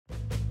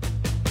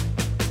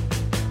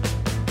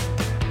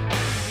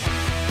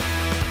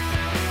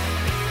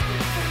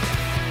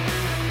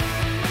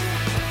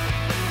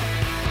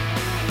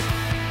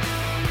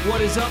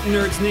What is up,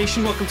 Nerds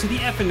Nation? Welcome to the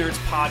Effin' Nerds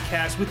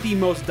podcast with the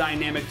most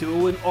dynamic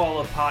duo in all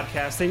of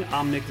podcasting.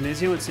 I'm Nick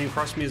Denizio, and sitting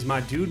across from me is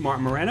my dude,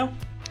 Martin Moreno.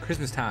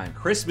 Christmas time.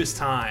 Christmas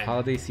time.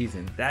 Holiday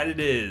season. That it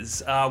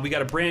is. We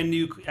got a brand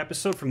new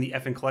episode from the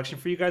Effin' Collection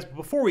for you guys. But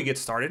before we get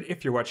started,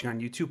 if you're watching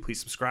on YouTube, please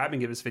subscribe and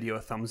give this video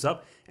a thumbs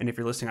up. And if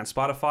you're listening on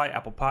Spotify,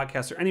 Apple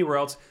Podcasts, or anywhere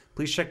else,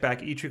 please check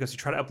back each week as we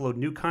try to upload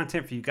new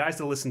content for you guys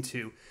to listen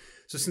to.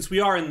 So since we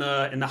are in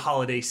the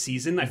holiday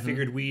season, I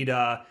figured we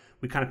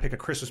kind of pick a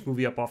Christmas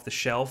movie up off the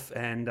shelf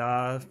and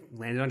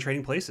landed on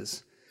Trading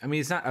Places. I mean,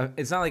 it's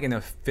not like an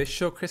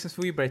official Christmas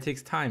movie, but it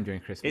takes time during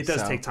Christmas. It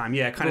does take time.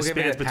 Yeah, it kind of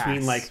spans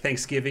between like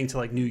Thanksgiving to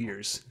like New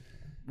Year's.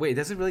 Wait,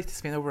 does it really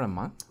span over a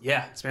month?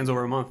 Yeah, it spans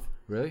over a month.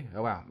 Really?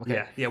 Oh, wow.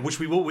 Okay. Yeah, which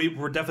we're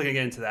definitely gonna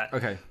get into that.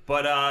 Okay.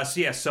 But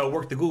so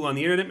work the Google on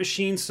the internet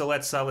machine. So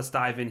let's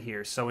dive in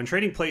here. So in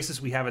Trading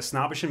Places, we have a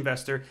snobbish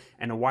investor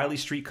and a wily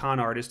street con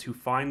artist who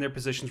find their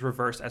positions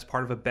reversed as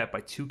part of a bet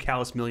by two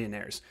callous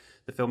millionaires.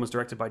 The film was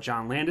directed by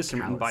John Landis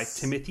and written by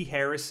Timothy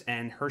Harris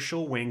and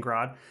Herschel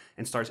Weingrod,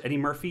 and stars Eddie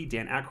Murphy,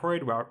 Dan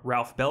Aykroyd,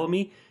 Ralph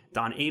Bellamy,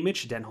 Don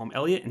Aimich, Denholm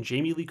Elliott, and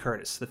Jamie Lee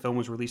Curtis. The film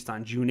was released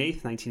on June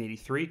 8th,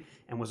 1983,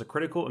 and was a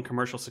critical and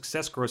commercial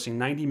success, grossing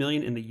 $90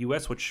 million in the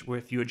U.S., which,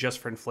 if you adjust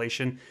for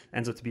inflation,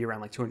 ends up to be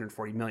around like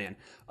 $240 million.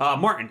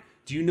 Martin,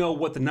 do you know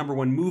what the number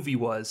one movie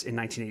was in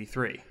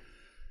 1983?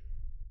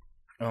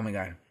 Oh, my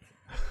God.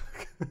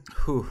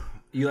 Whew.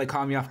 You like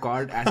caught me off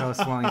guard as I was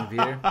swallowing the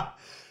beer.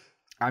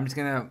 I'm just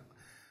going to...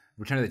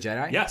 Return of the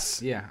Jedi? Yes.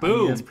 Yeah. Boom. I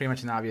mean, that's pretty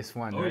much an obvious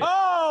one. Right?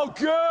 Oh,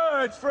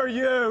 good for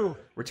you.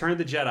 Return of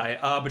the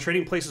Jedi. But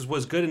Trading Places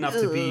was good enough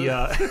to be...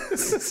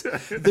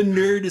 the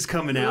nerd is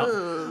coming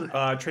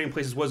out. Trading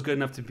Places was good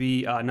enough to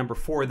be number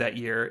 4 that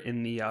year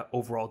in the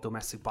overall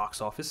domestic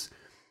box office.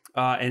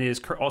 And it is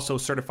also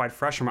certified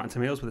fresh from Rotten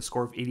Tomatoes with a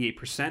score of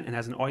 88% and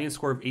has an audience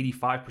score of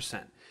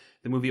 85%.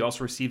 The movie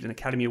also received an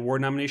Academy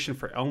Award nomination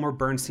for Elmer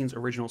Bernstein's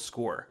original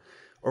score.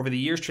 Over the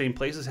years, Trading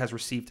Places has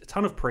received a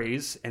ton of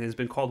praise and has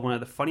been called one of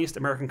the funniest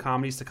American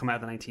comedies to come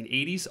out of the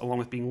 1980s, along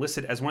with being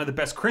listed as one of the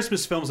best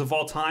Christmas films of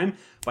all time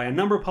by a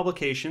number of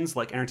publications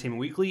like Entertainment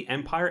Weekly,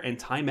 Empire, and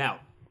Time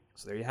Out.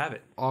 So there you have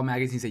it. All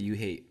magazines that you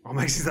hate. All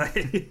magazines I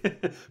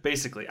hate.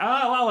 Basically.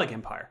 I like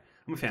Empire.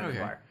 I'm a fan of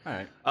Empire. All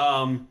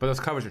right. But those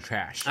covers are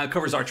trash.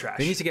 Covers are trash.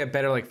 They need to get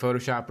better, like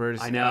Photoshoppers,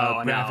 I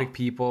know. graphic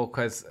people,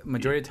 because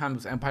majority of the time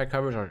those Empire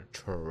covers are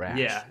trash.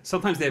 Yeah,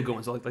 sometimes they have good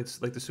ones. Like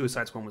the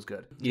Suicide Squad was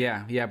good.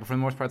 Yeah, but for the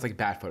most part, it's like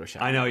bad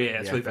Photoshop. I know.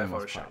 Yeah, it's really bad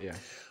Photoshop. Part, yeah.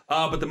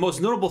 But the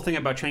most notable thing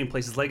about Trading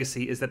Places'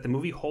 legacy is that the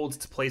movie holds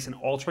its place in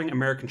altering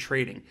American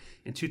trading.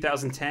 In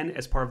 2010,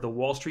 as part of the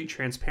Wall Street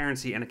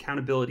Transparency and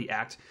Accountability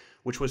Act,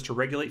 which was to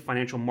regulate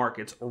financial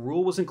markets, a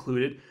rule was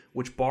included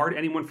which barred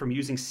anyone from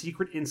using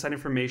secret inside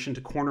information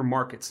to corner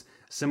markets,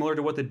 similar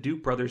to what the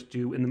Duke brothers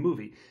do in the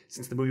movie.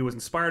 Since the movie was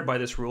inspired by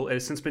this rule, it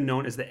has since been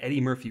known as the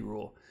Eddie Murphy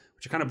rule,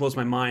 which kind of blows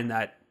my mind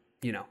that,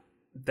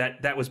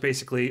 that was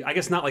basically, I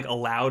guess not like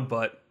allowed,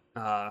 but,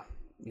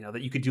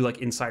 that you could do like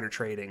insider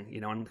trading,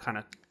 and kind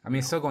of... I mean,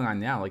 it's still going on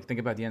now. Like, think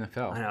about the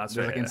NFL. I know, that's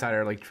There's right, like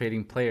insider like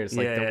trading players.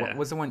 Like,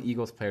 what's the one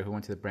Eagles player who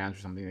went to the Browns or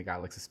something that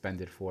got like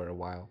suspended for a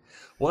while?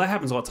 Well, that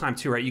happens all the time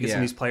too, right? You get some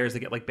of these players that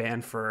get like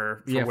banned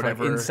for whatever.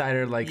 For like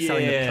insider selling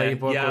the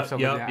playbook or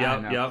something like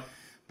that. Yep.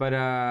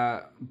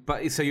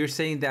 But so you're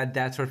saying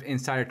that sort of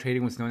insider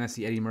trading was known as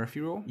the Eddie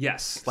Murphy rule?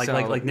 Yes.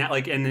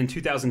 And in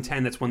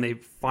 2010, that's when they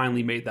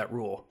finally made that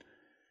rule.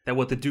 That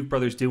what the Duke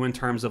brothers do in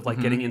terms of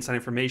like getting inside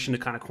information to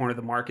kind of corner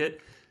the market,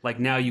 like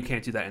now you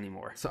can't do that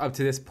anymore. So up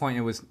to this point,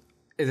 is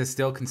it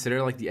still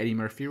considered like the Eddie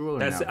Murphy rule?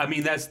 Or no? I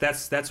mean,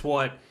 that's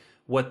what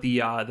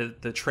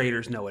the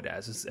traders know it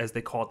as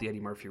they call it, the Eddie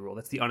Murphy rule.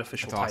 That's the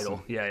unofficial title.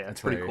 Awesome. Yeah, that's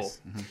pretty cool.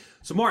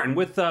 So Martin,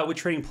 with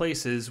Trading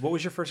Places, what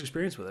was your first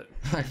experience with it?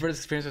 My first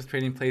experience with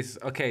Trading Places.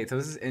 Okay, so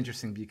this is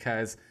interesting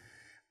because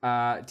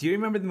do you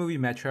remember the movie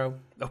Metro?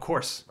 Of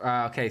course.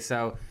 Okay,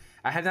 so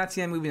I had not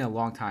seen that movie in a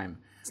long time.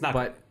 It's not.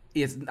 But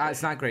it's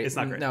not great. It's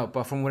not great. No,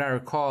 but from what I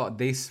recall,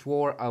 they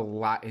swore a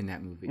lot in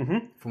that movie.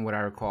 From what I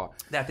recall,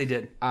 that they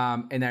did.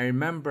 And I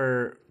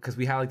remember because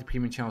we had like the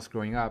premium channels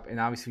growing up, and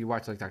obviously we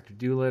watched like Dr.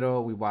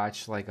 Dolittle, we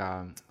watched like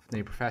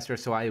The Professor.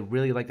 So I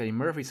really liked Eddie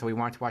Murphy, so we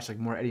wanted to watch like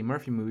more Eddie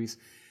Murphy movies.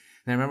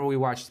 And I remember we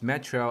watched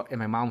Metro, and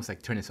my mom was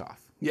like, "Turn this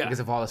off," because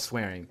of all the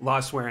swearing. A lot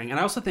of swearing,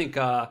 and I also think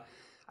I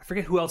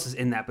forget who else is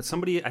in that, but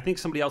somebody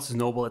else is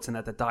noble that's in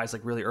that dies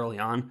like really early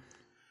on.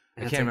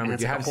 And I can't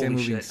remember. You haven't seen the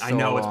movie in so I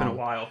know it's been a long.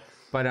 while.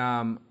 But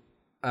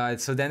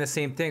so then the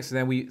same thing. So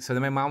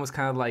then my mom was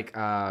kind of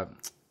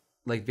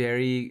like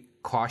very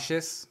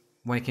cautious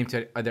when it came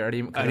to other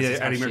Eddie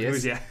Murphy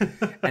movies. Yeah.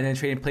 And then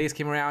Trading Places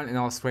came around, and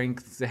all the swearing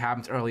that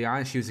happens early on.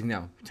 And she was like,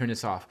 "No, turn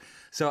this off."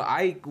 So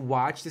I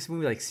watched this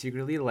movie like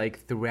secretly,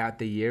 like throughout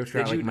the years,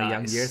 throughout like my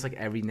young years, like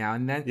every now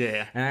and then.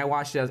 Yeah. And I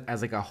watched it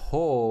as like a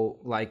whole,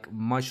 like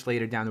much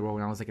later down the road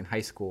when I was like in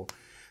high school.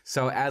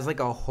 So as like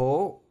a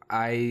whole,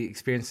 I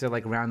experienced it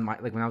like around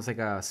when I was like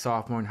a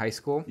sophomore in high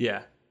school.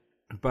 Yeah.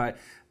 But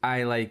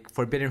I like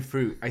Forbidden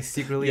Fruit. I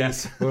secretly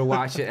would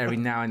watch it every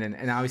now and then,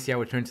 and obviously I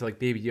would turn to like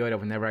Baby Yoda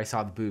whenever I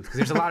saw the boobs, because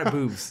there's a lot of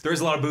boobs.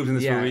 There's a lot of boobs in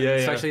this movie,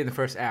 especially in the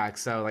first act.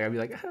 So like I'd be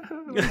like,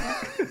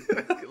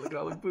 look at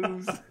all the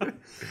boobs.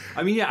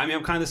 I mean, I'm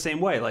kind of the same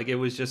way. Like it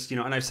was just,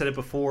 and I've said it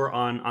before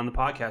on the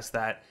podcast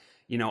that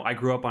I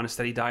grew up on a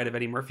steady diet of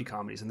Eddie Murphy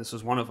comedies, and this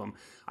was one of them.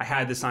 I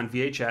had this on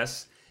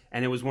VHS,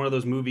 and it was one of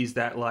those movies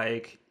that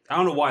like. I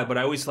don't know why, but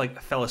I always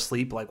like fell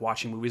asleep like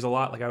watching movies a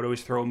lot. Like I would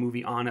always throw a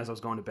movie on as I was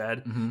going to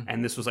bed,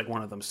 and this was like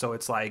one of them. So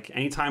it's like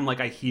anytime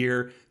like I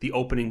hear the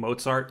opening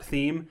Mozart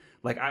theme,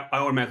 like I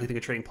automatically think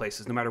of Trading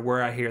Places, no matter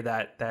where I hear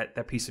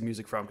that piece of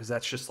music from, because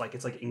that's just like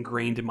it's like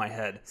ingrained in my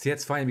head. See,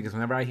 that's funny because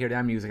whenever I hear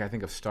that music, I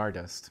think of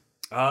Stardust.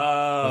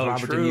 Oh,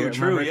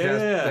 true,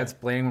 yeah. That's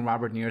playing when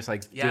Robert De Niro's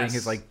like doing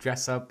his like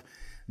dress up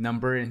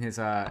number in his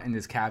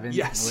cabin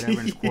or whatever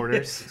in his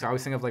quarters. So I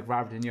always think of like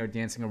Robert De Niro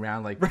dancing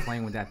around like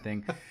playing with that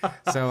thing.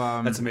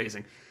 So that's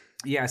amazing.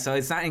 Yeah, so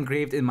it's not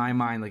engraved in my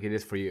mind like it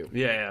is for you.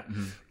 Yeah.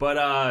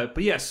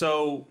 But yeah,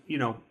 so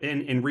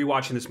in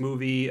rewatching this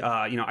movie,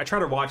 I try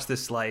to watch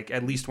this like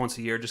at least once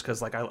a year just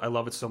because like I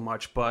love it so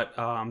much. But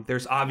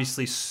there's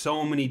obviously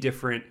so many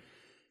different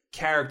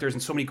characters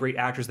and so many great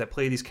actors that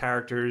play these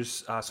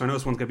characters. So I know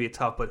this one's gonna be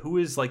tough, but who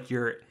is like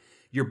your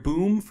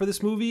boom for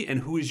this movie, and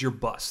who is your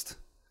bust?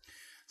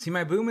 See,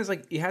 my boom is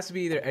like it has to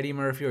be either Eddie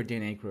Murphy or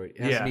Dan Aykroyd.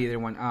 It has to be either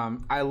one.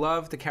 I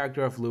love the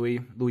character of Louis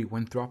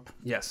Winthrop.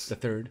 Yes, the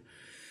third.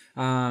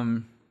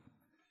 I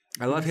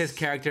love his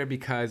character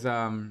because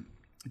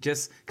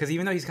just because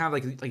even though he's kind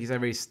of like he's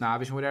very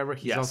snobbish or whatever,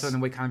 he's also in a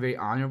way kind of very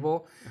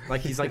honorable.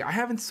 Like he's like, I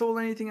haven't sold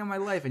anything in my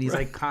life, and he's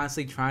like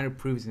constantly trying to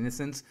prove his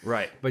innocence.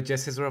 Right. But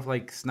just his sort of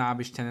like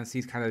snobbish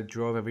tendencies kind of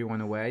drove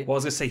everyone away. Well, I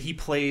was gonna say he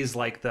plays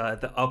like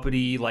the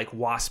uppity like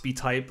waspy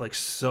type like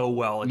so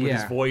well, like with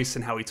his voice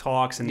and how he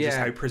talks and just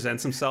how he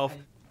presents himself.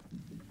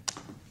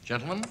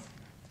 Gentlemen,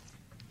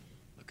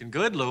 looking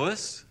good,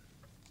 Louis.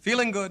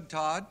 Feeling good,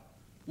 Todd.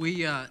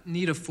 We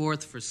need a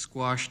fourth for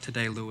squash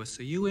today, Louis.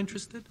 Are you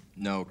interested?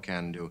 No,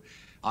 can do.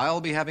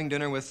 I'll be having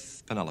dinner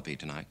with Penelope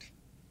tonight.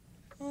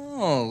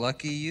 Oh,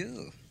 lucky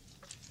you.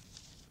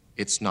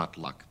 It's not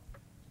luck.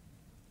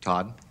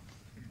 Todd?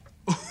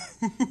 Like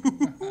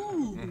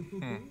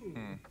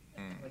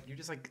you're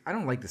just like, I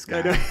don't like this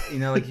guy.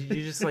 Like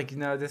you're just like,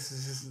 this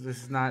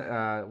is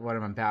not what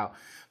I'm about.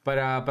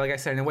 But like I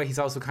said, in a way, he's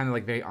also kind of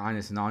like very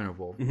honest and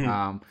honorable.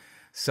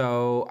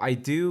 So I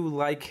do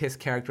like his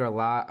character a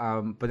lot.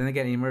 But then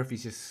again, Eddie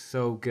Murphy's just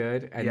so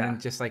good. And then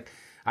just like,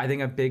 I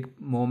think a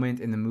big moment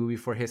in the movie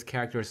for his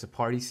character is the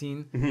party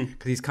scene.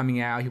 Because he's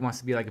coming out. He wants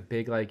to be like a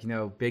big, like,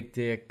 big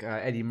dick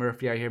Eddie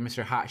Murphy out here,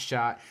 Mr.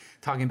 Hotshot,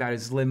 talking about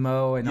his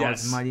limo and all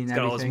his money and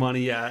everything. Got all his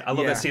money, I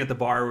love that scene at the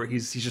bar where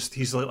he's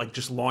like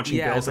just launching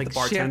bills at the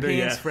bartender.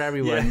 Champagnes for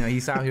everyone.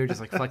 He's out here just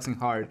like flexing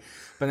hard.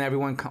 But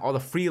then all the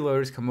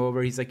freeloaders come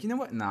over. He's like, you know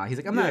what? Nah. He's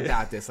like, I'm not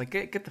about this. Like,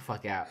 get the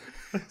fuck out.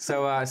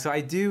 So I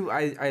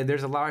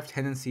there's a lot of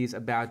tendencies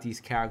about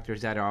these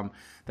characters that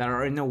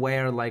are in a way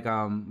are like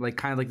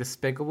kind of like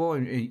despicable.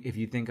 And if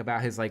you think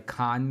about his like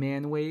con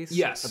man ways,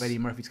 of Eddie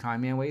Murphy's con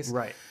man ways,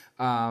 right?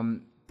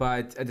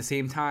 But at the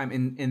same time,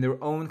 in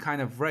their own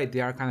kind of right,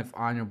 they are kind of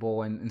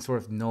honorable and sort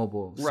of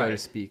noble, so to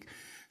speak.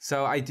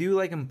 So I do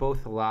like them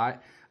both a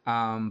lot.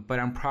 But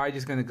I'm probably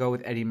just gonna go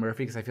with Eddie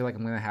Murphy because I feel like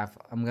I'm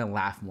gonna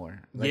laugh more.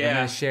 I'm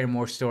gonna share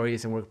more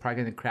stories, and we're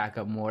probably gonna crack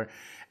up more.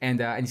 And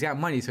he's got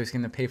money, so he's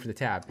gonna pay for the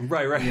tab.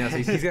 Right. So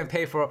he's gonna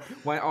pay for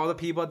all the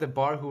people at the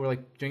bar who were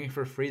like drinking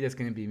for free. That's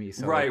gonna be me.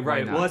 So right.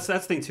 Well, that's the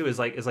thing too. Is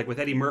like with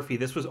Eddie Murphy,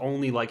 this was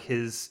only like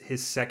his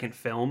second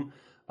film.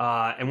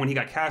 And when he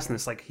got cast in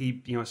this, like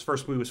his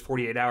first movie was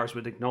 48 Hours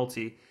with Nick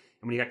Nolte.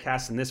 And when he got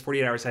cast in this,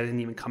 48 Hours hadn't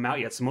even come out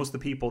yet. So most of the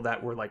people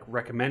that were like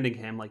recommending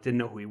him like didn't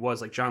know who he was.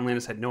 Like John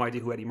Landis had no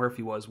idea who Eddie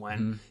Murphy was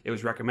when it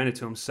was recommended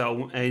to him.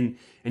 So and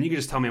you can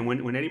just tell, man,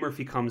 when Eddie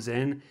Murphy comes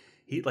in,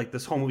 he like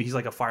this whole movie, he's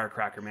like a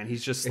firecracker, man.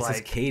 He's just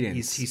his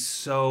cadence. He's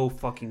so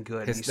fucking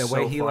good. The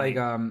way he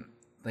funny.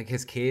 Like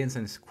his cadence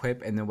and his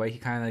quip and the way he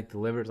kind of like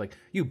delivers, like,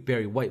 you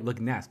Barry White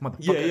looking ass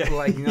motherfucker.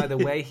 Like, the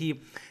way he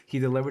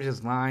delivers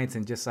his lines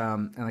and just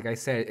and like I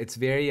said, it's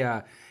very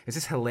it's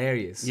just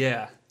hilarious.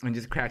 And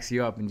just cracks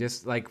you up, and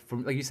just like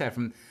from like you said,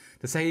 from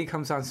the second he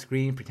comes on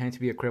screen pretending to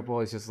be a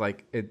cripple, it's just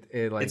like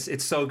it like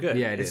it's so good.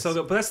 Yeah, it's so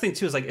good. But that's the thing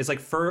too, is like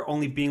for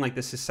only being like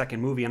this his second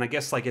movie, and I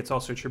guess like it's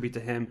also a tribute to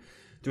him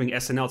doing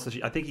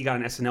SNL. I think he got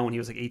an SNL when he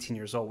was like 18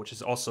 years old, which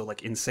is also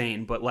like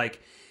insane. But like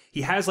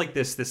he has like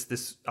this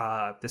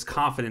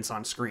confidence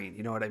on screen,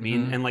 you know what I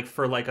mean? And like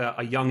for like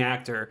a young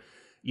actor,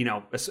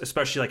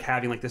 especially like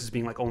having like this as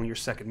being like only your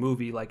second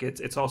movie, like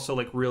it's also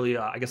like really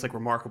I guess like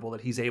remarkable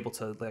that he's able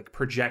to like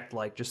project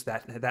like just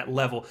that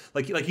level.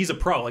 Like he's a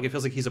pro. Like it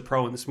feels like he's a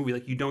pro in this movie.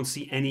 Like you don't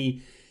see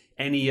any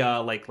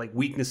like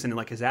weakness in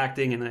like his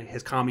acting, and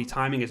his comedy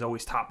timing is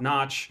always top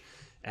notch.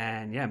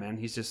 And yeah, man,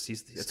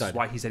 that's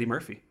why he's Eddie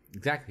Murphy.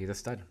 Exactly, he's a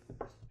stud.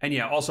 And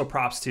yeah, also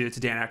props to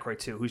Dan Aykroyd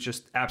too, who's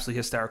just absolutely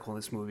hysterical in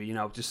this movie.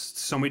 Just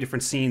so many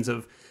different scenes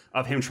of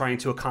him trying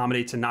to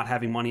accommodate to not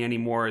having money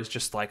anymore is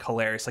just like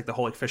hilarious, like the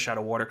whole like fish out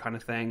of water kind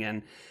of thing.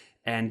 And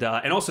And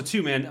also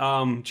too,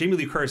 man, Jamie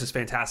Lee Curtis is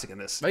fantastic in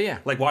this. Oh yeah,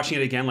 like watching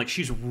it again, like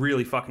she's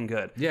really fucking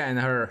good. Yeah, and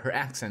her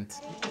accent.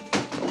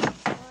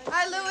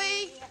 Hi,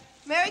 Louie.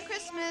 Merry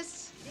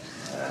Christmas.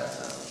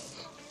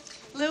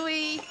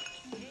 Louie.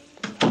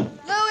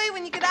 Louie,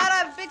 when you get out, I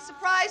have a big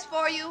surprise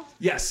for you.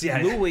 Yes,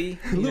 yeah. Louie,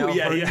 Louie,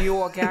 her New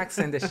York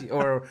accent that she,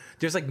 or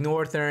there's like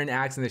northern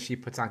accent that she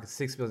puts on, because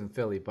Six Bills in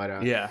Philly,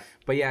 but yeah,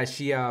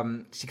 she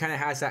kind of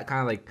has that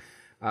kind of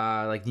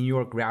like New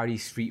York rowdy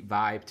street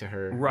vibe to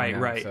her. Right,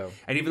 right. So.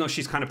 And even though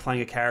she's kind of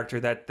playing a character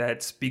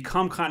that's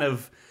become kind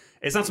of,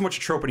 it's not so much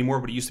a trope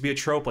anymore, but it used to be a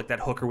trope, like that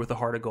hooker with a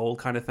heart of gold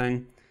kind of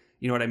thing.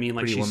 You know what I mean?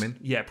 Like Pretty Woman.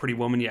 Yeah, Pretty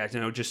Woman. Yeah,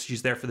 just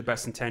she's there for the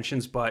best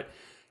intentions, but.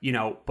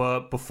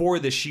 But before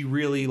this, she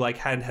really like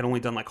had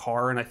only done like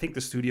horror, and I think the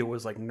studio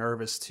was like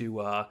nervous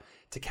to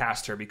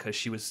cast her because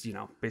she was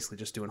basically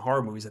just doing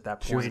horror movies at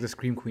that point. She was like a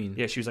scream queen.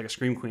 Yeah, she was like a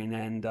scream queen,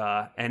 and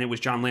it was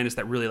John Landis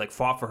that really like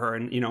fought for her.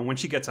 And when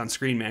she gets on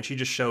screen, man, she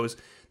just shows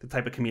the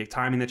type of comedic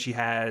timing that she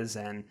has,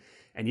 and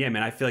yeah,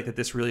 man, I feel like that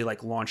this really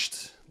like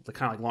launched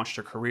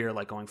her career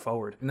like going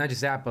forward. Not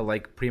just that, but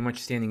like pretty much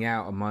standing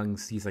out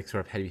amongst these like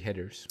sort of heavy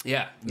hitters.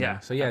 Yeah.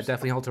 So yeah,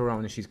 definitely held her own,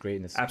 and she's great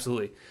in this.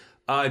 Absolutely.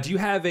 Do you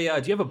have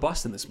a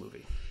bust in this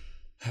movie?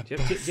 Do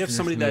you have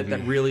somebody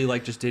that really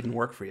like just didn't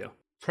work for you?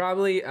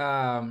 Probably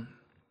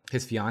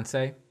his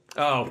fiance.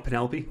 Oh,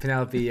 Penelope.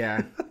 Penelope,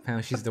 yeah.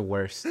 She's the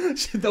worst.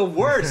 She's the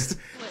worst.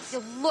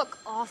 You look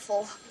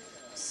awful.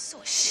 I'm so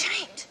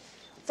ashamed.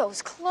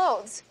 Those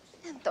clothes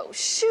and those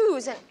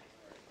shoes and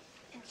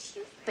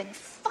you've been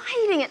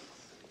fighting it.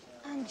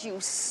 And you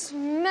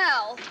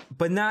smell.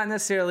 But not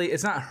necessarily.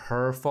 It's not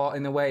her fault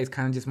in a way. It's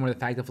kind of just more the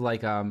fact of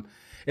like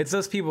it's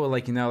those people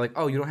like like,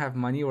 oh, you don't have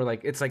money, or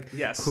like it's like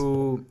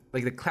who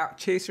like the clout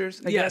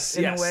chasers, I guess,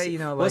 in a way, like,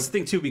 well, that's the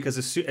thing too, because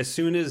as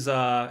soon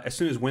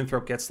as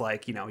Winthrop gets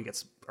like he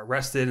gets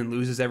arrested and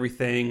loses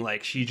everything,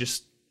 like she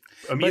just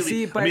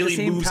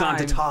immediately moves on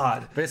to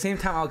Todd. But at the same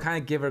time, I'll kind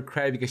of give her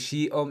credit because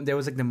she there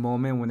was like the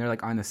moment when they're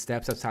like on the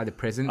steps outside the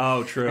prison.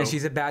 Oh, true. And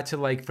she's about to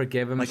like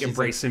forgive him, like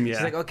embrace him. Yeah.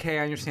 She's like, okay,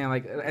 I understand.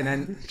 Like, and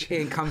then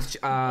in comes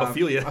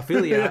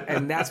Ophelia,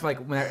 and that's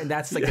like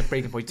that's like the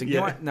breaking point. She's like, you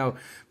know what? No,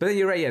 but then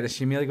you're right. Yeah,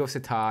 she immediately goes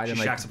to Todd. She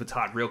and shacks up with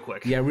Todd real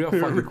quick. Yeah, real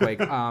fucking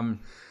quick. And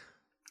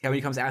when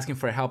he comes asking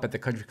for help at the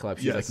country club,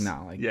 she's like,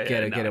 no, like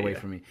get away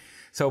from me.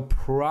 So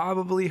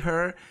probably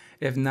her.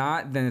 If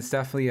not, then it's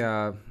definitely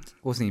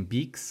what's his name,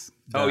 Beeks.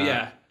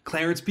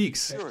 Clarence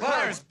Beeks.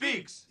 Clarence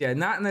Beeks. Yeah,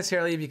 not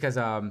necessarily because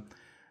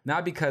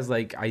not because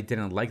like I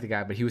didn't like the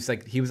guy, but he was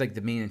like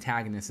the main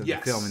antagonist of the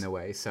film in a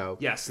way. So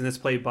yes, and it's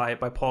played by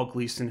Paul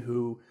Gleason,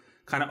 who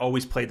kind of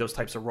always played those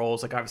types of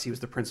roles. Like obviously he was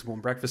the principal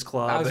in Breakfast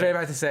Club. I was right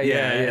about to say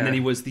and then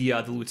he was the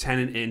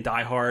lieutenant in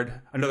Die Hard,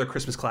 another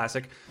Christmas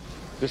classic.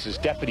 This is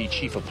Deputy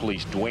Chief of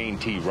Police Dwayne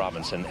T.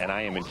 Robinson, and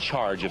I am in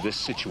charge of this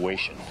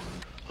situation.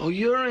 Oh,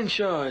 you're in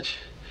charge.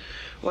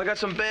 Well, I got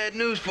some bad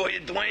news for you,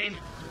 Dwayne.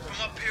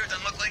 From up here, it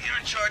doesn't look like you're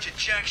in charge of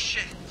jack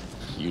shit.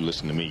 You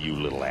listen to me, you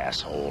little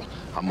asshole.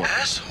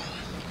 Asshole?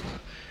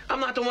 I'm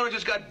not the one who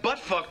just got butt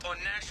fucked on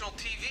national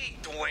TV,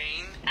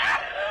 Dwayne.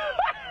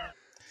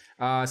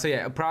 So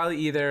yeah, probably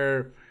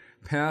either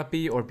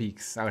Penelope or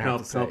Beeks. I would have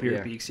to say. Penelope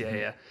or Beeks,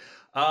 yeah.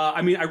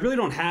 I mean, I really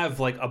don't have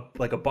like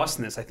a bust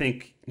in this. I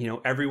think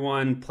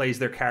everyone plays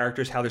their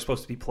characters how they're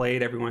supposed to be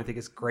played. Everyone I think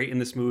is great in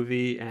this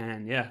movie,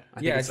 and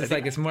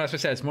it's more. That's what I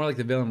said. It's more like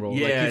the villain role.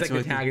 Yeah, like, he's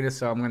like the antagonist,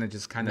 so I'm gonna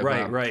just kind of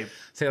right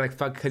say like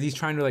fuck, because he's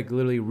trying to like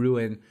literally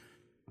ruin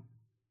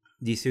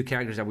these two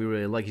characters that we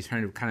really like. He's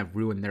trying to kind of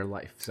ruin their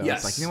life. So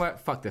it's like, you know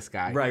what, fuck this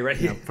guy. Right.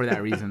 For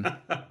that reason.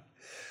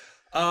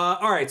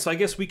 All right, so I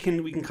guess we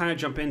can kind of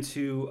jump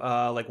into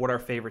like what our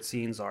favorite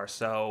scenes are.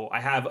 So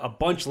I have a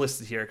bunch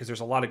listed here because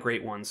there's a lot of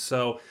great ones.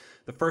 So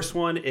the first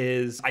one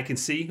is I Can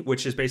See,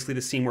 which is basically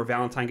the scene where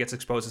Valentine gets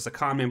exposed as a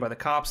con man by the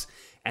cops,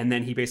 and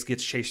then he basically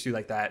gets chased through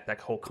like that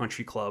whole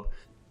country club.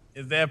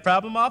 Is there a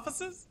problem,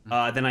 officers?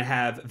 Then I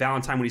have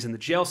Valentine when he's in the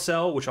jail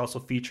cell, which also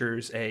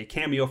features a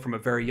cameo from a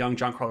very young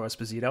Giancarlo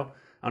Esposito.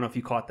 I don't know if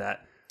you caught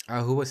that.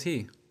 Who was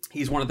he?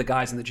 He's one of the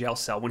guys in the jail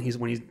cell when he's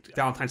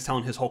Valentine's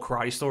telling his whole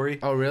karate story.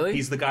 Oh, really?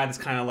 He's the guy that's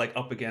kind of like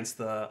up against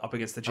the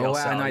jail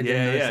cell. No,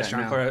 It's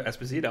Giancarlo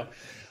Esposito.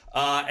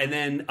 And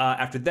then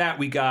after that,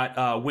 we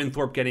got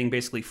Winthrop getting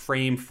basically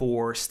framed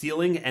for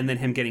stealing, and then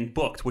him getting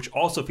booked, which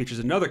also features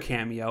another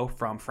cameo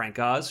from Frank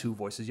Oz, who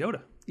voices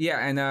Yoda. Yeah,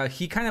 and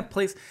he kind of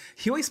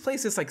always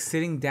plays this like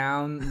sitting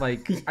down,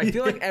 like I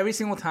feel like every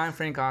single time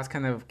Frank Oz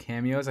kind of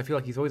cameos, I feel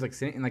like he's always like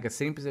sitting in like a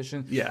sitting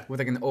position with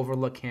like an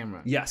overlook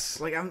camera. Yes.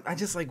 Like I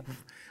just like,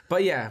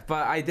 but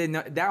I did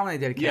know that one I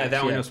did catch. Yeah,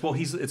 that one was, well,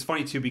 it's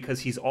funny too because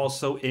he's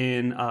also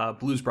in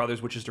Blues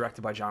Brothers, which is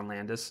directed by John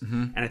Landis,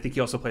 and I think he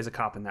also plays a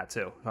cop in that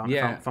too,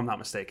 if I'm not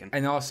mistaken.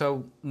 And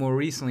also more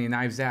recently in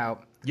Knives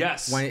Out.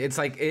 Yes, when it's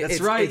like that's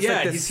right. It's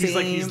yeah,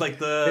 like he's like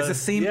the. It's the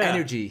same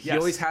energy. Yes. He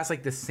always has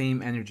like the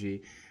same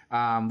energy.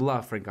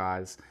 Love Frank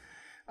Oz,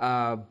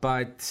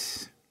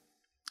 but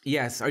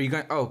Yes. Are you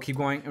going? Oh, keep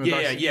going.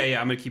 Yeah.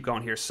 I'm gonna keep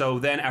going here. So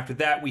then after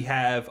that, we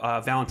have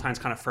Valentine's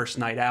kind of first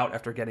night out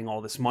after getting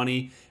all this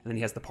money, and then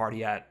he has the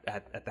party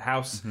at the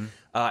house.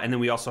 And then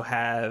we also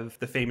have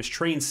the famous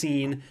train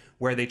scene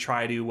where they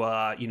try to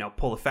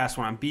pull a fast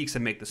one on Beeks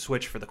and make the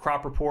switch for the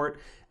crop report.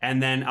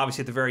 And then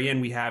obviously at the very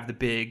end, we have the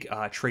big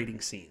trading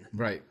scene.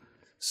 Right.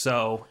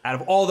 So out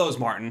of all those,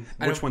 Martin,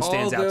 which one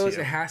stands out to you?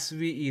 It has to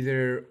be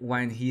either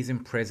when he's in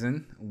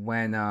prison,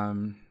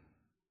 when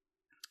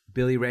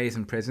Billy Ray is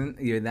in prison,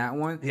 either that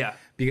one. Yeah.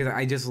 Because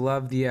I just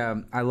love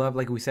I love,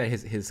 like we said,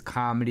 his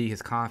comedy,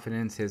 his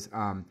confidence, his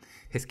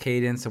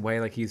cadence, the way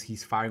like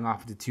he's firing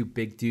off the two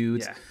big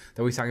dudes. Yeah.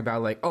 That he's talking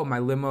about, like, oh, my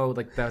limo,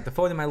 like the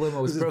phone in my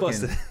limo was broken.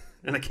 Busted.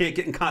 And I can't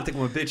get in contact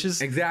with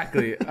bitches.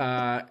 Exactly.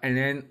 And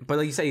then, but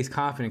like you said, he's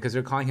confident because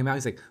they're calling him out.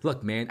 He's like,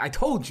 look, man, I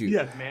told you.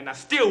 Yeah. Man, I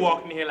still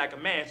walking in here like a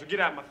man, so get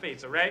out of my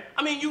face, all right?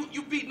 I mean,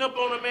 you beating up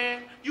on a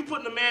man, you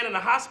putting a man in the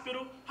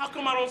hospital. How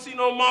come I don't see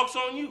no marks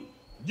on you?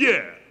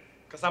 Yeah.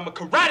 Because I'm a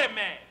karate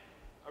man,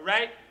 all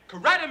right?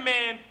 Karate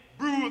man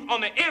bruise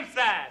on the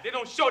inside. They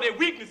don't show their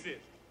weaknesses.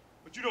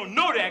 But you don't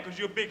know that because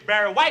you're a big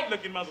Barry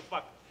White-looking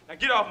motherfucker. Now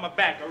get off my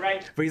back, all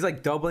right? But he's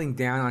like doubling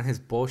down on his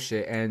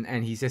bullshit,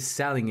 and he's just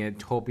selling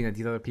it, hoping that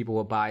these other people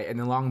will buy it. And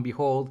then long and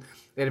behold,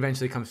 it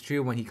eventually comes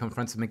true when he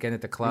confronts him again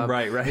at the club.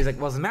 Right. He's like,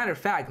 well, as a matter of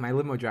fact, my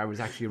limo driver was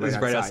actually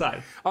right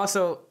outside.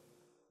 Also,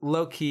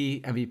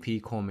 low-key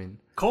MVP Coleman.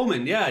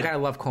 Coleman, yeah. I gotta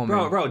love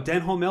Coleman. Bro,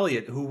 Denholm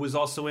Elliott, who was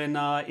also in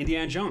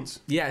Indiana Jones.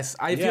 Yes,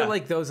 I feel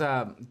like those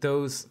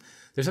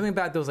there's something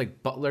about those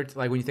like butler,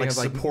 like when you think of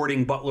like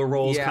supporting butler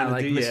roles, yeah, kind of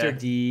like dude. Mr.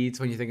 Deeds.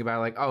 When you think about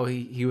like, oh,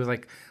 he was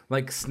like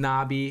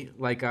snobby,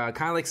 like kind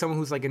of like someone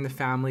who's like in the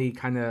family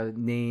kind of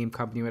name,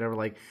 company, whatever,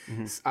 like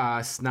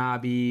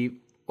snobby.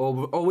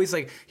 Always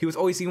like he was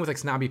always seen with like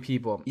snobby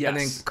people. Yes. And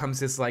then comes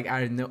this like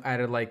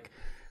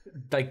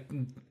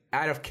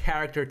out of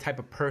character type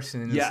of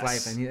person in his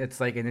life, and it's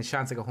like, and it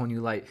shines like a whole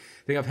new light.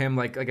 Think of him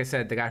like I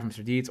said, the guy from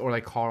Mr. Deeds, or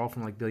like Carl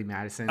from like Billy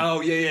Madison.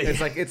 Oh yeah.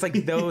 It's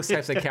like those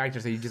types of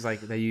characters that you just like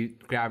that you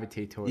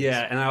gravitate towards.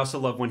 Yeah, and I also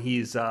love when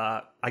he's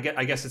I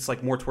guess it's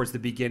like more towards the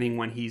beginning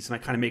when he's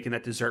like kind of making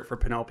that dessert for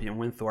Penelope and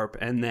Winthorpe,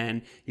 and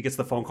then he gets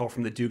the phone call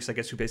from the Dukes, I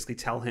guess, who basically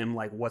tell him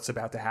like what's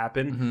about to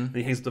happen. And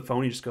he hangs up the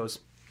phone. He just goes,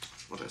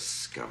 What a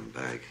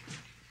scumbag.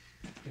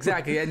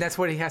 Exactly, and that's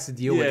what he has to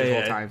deal with the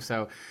whole time.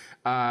 So,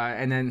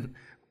 and then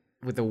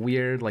with a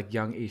weird like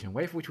young Asian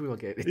wife, which we will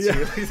get into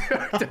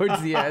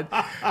towards the end.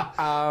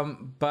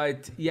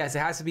 But yes, it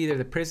has to be either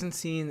the prison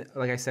scene,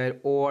 like I said,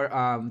 or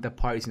the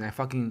party scene. I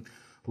fucking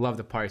love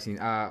the party scene.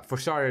 For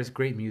starters,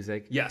 great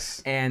music.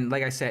 Yes. And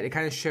like I said, it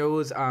kind of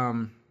shows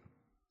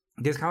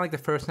this is kind of like the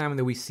first time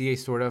that we see a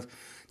sort of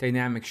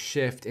dynamic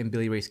shift in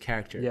Billy Ray's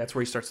character. Yeah, it's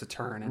where he starts to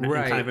turn and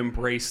kind of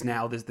embrace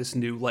now this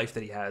new life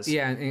that he has.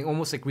 Yeah, and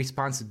almost like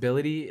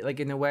responsibility, like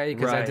in a way,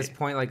 because at this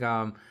point, like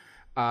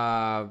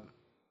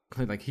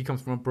he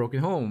comes from a broken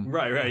home,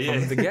 right,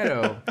 from the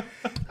ghetto.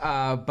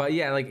 But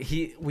yeah, like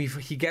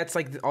he gets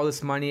like all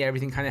this money,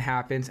 everything kind of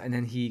happens, and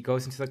then he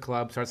goes into the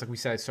club, starts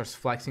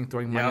flexing,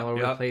 throwing money all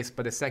over the place.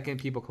 But the second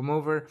people come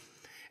over,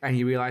 and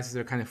he realizes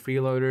they're kind of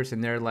freeloaders,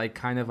 and they're like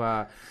kind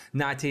of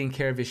not taking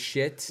care of his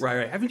shit.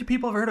 Right. Haven't you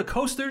people ever heard of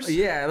coasters?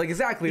 Yeah, like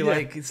exactly. Yeah.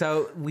 Like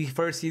so, we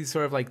first see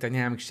sort of like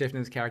dynamic shift in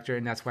his character,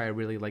 and that's why I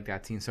really like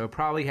that scene. So it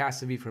probably has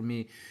to be for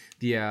me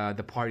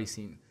the party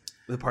scene.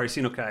 The party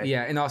scene, okay.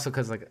 Yeah, and also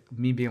because like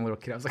me being a little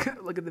kid, I was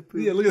like, look at the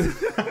poop. Yeah, look at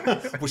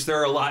the which there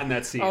are a lot in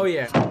that scene. Oh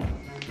yeah. I've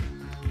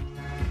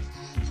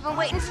been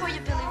waiting for you,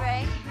 Billy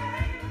Ray.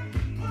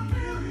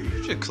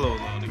 Put your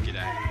clothes on to get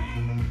out of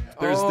here.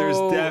 There's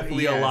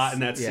definitely a lot in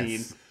that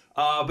scene.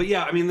 But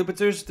yeah, I mean, but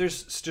there's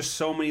just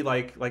so many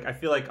like I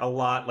feel like a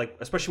lot, like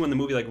especially when the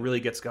movie like really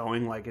gets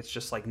going, like it's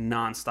just like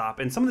nonstop,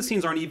 and some of the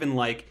scenes aren't even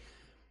like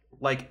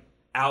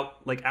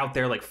out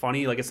there like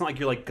funny, like it's not like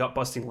you're like gut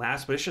busting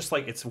laughs, but it's just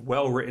like it's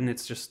well written,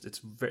 it's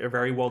very,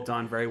 very well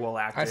done, very well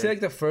acted. I feel like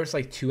the first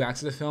like 2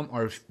 acts of the film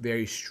are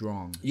very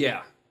strong.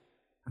 Yeah.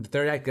 The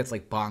third act gets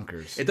like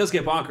bonkers. It does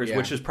get bonkers,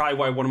 which is probably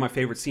why one of my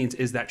favorite scenes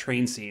is that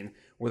train scene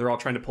where they're all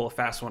trying to pull a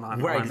fast one on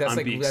Beeks.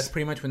 That's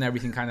pretty much when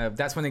everything kind of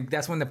that's when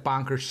the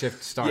bonkers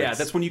shift starts. Yeah,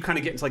 that's when you kind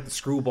of get into like the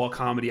screwball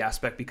comedy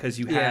aspect, because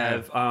you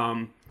have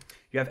Al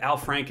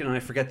Franken and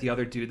I forget the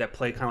other dude that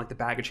play kind of like the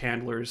baggage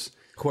handlers.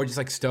 Who are just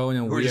like stoned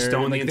and weird. Who are just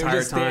stoned the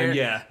entire time.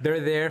 They're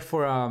there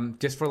for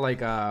just for like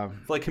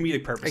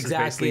comedic purposes.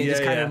 Exactly. Basically.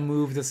 Just kind of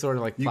move the sort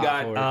of like you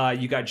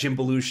got Jim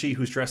Belushi,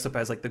 who's dressed up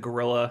as like the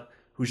gorilla,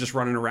 who's just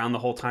running around the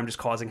whole time just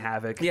causing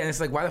havoc. Yeah, and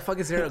it's like, why the fuck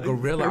is there a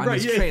gorilla on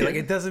this train? Like,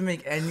 it doesn't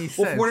make any sense.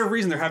 Well, for whatever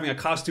reason, they're having a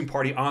costume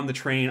party on the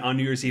train on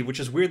New Year's Eve, which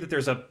is weird that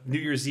there's a New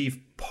Year's Eve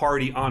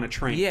party on a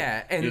train.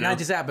 Yeah, and not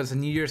just that, but it's a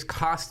New Year's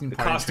costume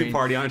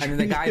party on a train. And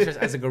then the guy's dressed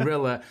as a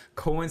gorilla.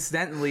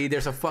 Coincidentally,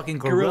 there's a fucking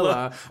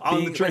gorilla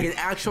on the train. Like an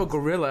actual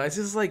gorilla. It's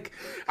just like,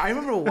 I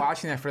remember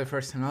watching that for the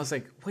first time. I was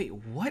like, wait,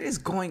 what is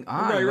going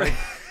on? Right.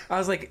 I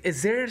was like,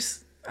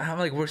 I'm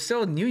like, we're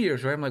still New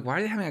Year's, right? I'm like, why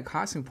are they having a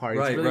costume party?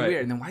 It's really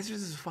weird. And then why is there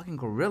this fucking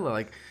gorilla?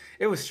 Like,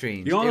 It was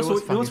strange. You know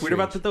what's weird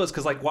about that though is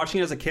because like watching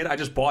it as a kid, I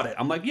just bought it.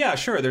 I'm like, yeah,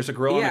 sure. There's a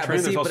gorilla on the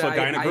train. There's also a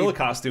guy in a gorilla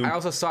costume. I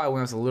also saw it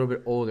when I was a little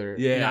bit older.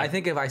 Yeah. I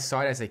think if I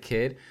saw it as a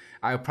kid,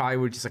 I probably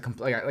would just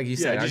like you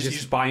said, you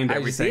just buy into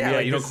everything.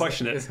 Like, you don't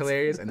question it. It's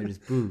hilarious, and there's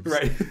boobs.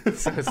 Right.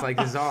 So it's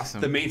like it's awesome.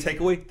 The main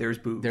takeaway: there's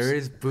boobs. There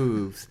is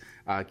boobs.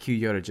 Cue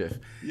Yoda GIF.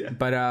 Yeah.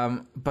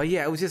 But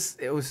yeah,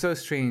 it was so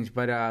strange.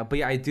 But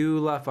yeah, I do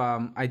love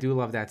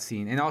that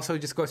scene, and also it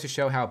just goes to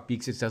show how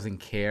Beaks just doesn't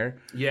care.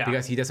 Yeah.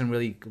 Because he doesn't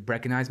really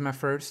recognize him at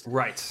first.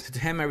 Right. So to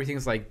him,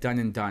 everything's like done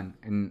in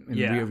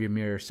rearview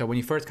mirror. So when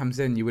he first comes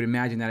in, you would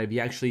imagine that if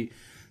he actually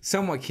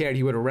somewhat cared,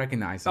 he would have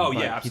recognized him. Oh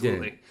yeah,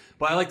 absolutely.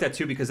 But I like that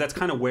too because that's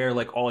kind of where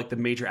like all like the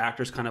major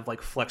actors kind of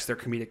like flex their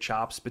comedic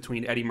chops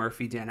between Eddie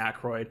Murphy, Dan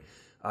Aykroyd,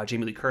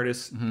 Jamie Lee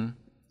Curtis.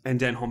 And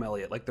Denholm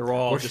Elliott, like they're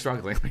all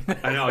struggling.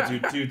 I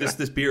know, dude.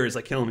 This beer is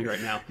like killing me right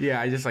now.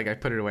 Yeah, I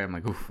put it away. I'm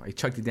like, oof. I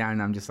chugged it down,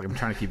 and I'm just like, I'm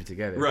trying to keep it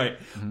together. Right,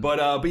 but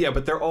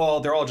they're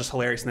all just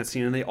hilarious in that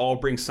scene, and they all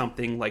bring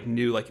something like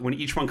new. Like when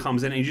each one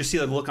comes in, and you just see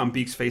the look on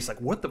Beak's face, like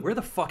where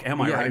the fuck am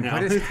I right now?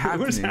 What is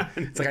happening?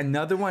 It's like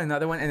another one,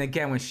 and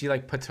again when she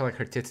like puts her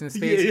tits in his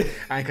face,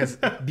 and because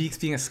Beak's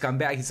being a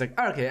scumbag, he's like,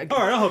 okay, all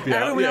right, I'll help you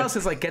out. Everyone else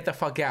is like, get the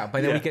fuck out.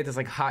 But then we get this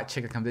like hot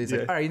chick that comes in. He's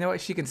like, all right, you know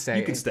what? She can stay.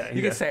 You can stay.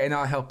 You can stay, and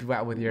I'll help you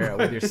out with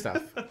your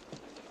stuff.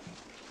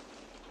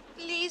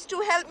 Please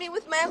to help me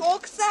with my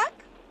rucksack?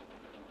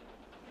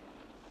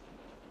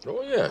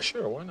 Oh yeah,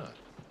 sure, why not?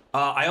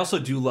 I also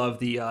do love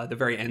the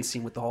very end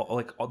scene with the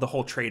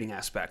whole trading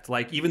aspect.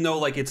 Like even though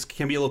like it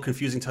can be a little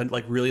confusing to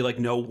like really like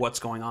know what's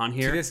going on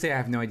here. To this day, I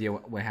have no idea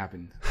what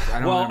happened.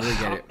 I don't really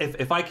get it.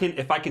 If I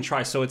can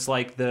try. So it's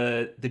like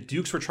the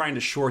Dukes were trying to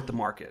short the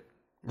market.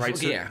 Right.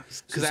 So, yeah.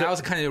 Because I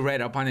also kind of read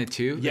up on it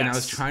too. Yes. And I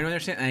was trying to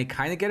understand, and I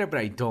kind of get it,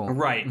 but I don't.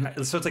 Right.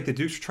 So it's like the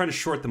Dukes were trying to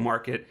short the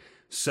market.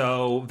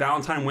 So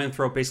Valentine and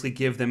Winthrop basically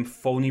give them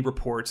phony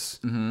reports.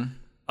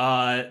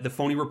 The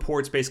phony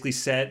reports basically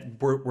said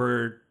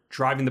we're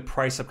driving the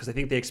price up because I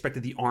think they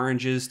expected the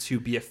oranges to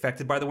be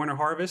affected by the winter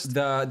harvest.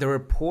 The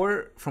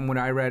report, from what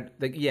I read,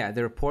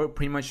 the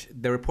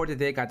report that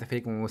they got, the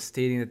fake one, was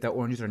stating that the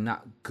oranges are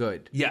not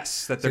good.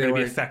 Yes, that they're going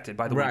to be affected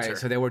by the winter. Right,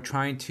 so they were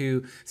trying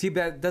to... See, but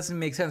that doesn't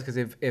make sense because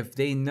if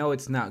they know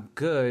it's not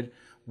good,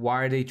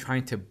 why are they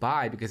trying to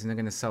buy? Because they're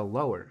going to sell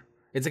lower.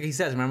 It's like he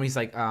says, remember, he's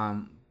like,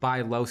 buy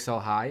low, sell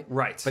high.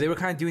 Right. But they were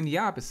kind of doing the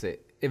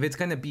opposite. If it's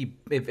gonna be,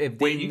 if they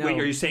know, wait,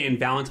 are you saying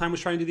Valentine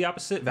was trying to do the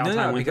opposite?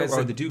 Valentine because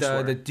or the Dukes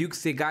were? The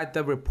Dukes, they got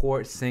the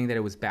report saying that it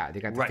was bad. They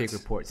got the fake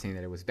report saying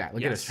that it was bad.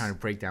 Look at us trying to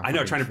break down. I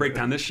know, trying to break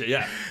down this shit.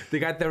 Yeah. They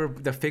got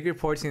the fake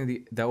report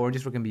saying the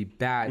oranges were gonna be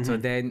bad. So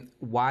then,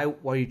 why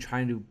are you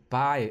trying to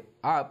buy it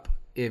up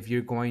if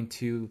you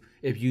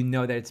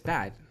know that it's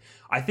bad?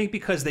 I think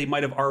because they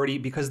might have already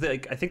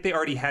I think they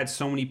already had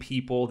so many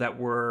people that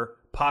were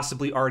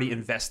possibly already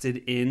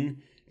invested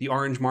in the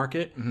orange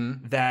market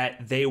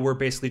that they were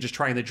basically just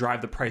trying to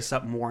drive the price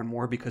up more and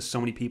more because so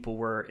many people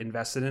were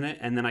invested in it.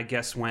 And then I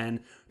guess when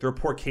the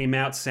report came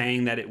out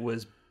saying that it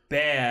was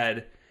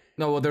bad.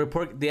 No, well,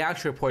 the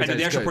actual report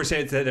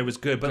said that it was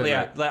good, but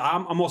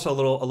I'm also a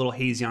little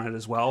hazy on it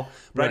as well.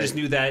 But I just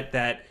knew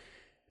that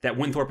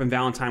Winthrop and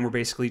Valentine were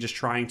basically just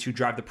trying to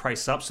drive the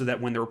price up so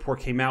that when the report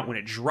came out, when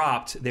it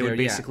dropped, they would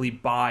basically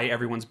buy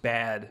everyone's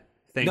bad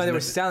things. No, they were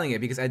selling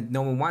it because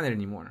no one wanted it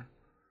anymore.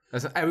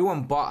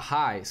 Everyone bought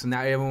high, so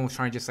now everyone was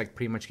trying to just like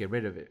pretty much get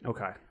rid of it.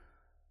 Okay.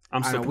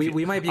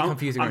 We might be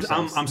confusing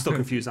ourselves. I'm still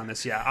confused on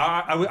this. Yeah,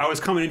 I was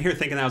coming in here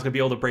thinking that I was gonna be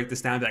able to break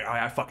this down, and be like, oh,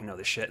 I fucking know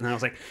this shit, and I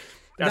was like,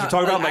 after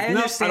talking about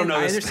I don't know.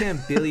 I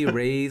understand Billy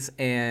Ray's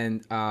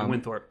and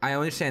Winthrop. I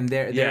understand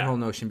their whole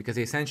notion because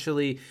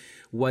essentially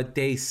what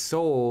they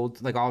sold,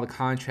 like all the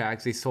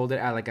contracts, they sold it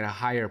at a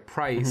higher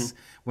price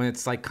when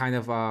it's like kind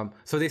of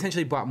so they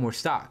essentially bought more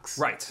stocks.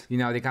 Right. You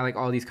know, they got like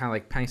all these kind of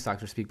like penny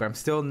stocks, so to speak, but I'm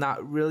still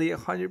not really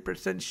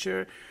 100%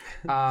 sure.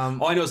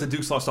 All I know is the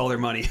Dukes lost all their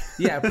money.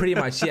 Yeah, pretty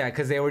much. Yeah,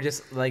 because they were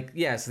just like,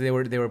 so they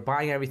were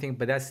buying everything,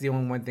 but that's the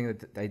only one thing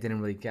that I didn't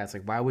really get. It's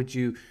like, why?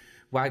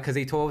 Because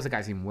they told us the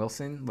guy's named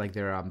Wilson, like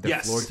their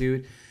floor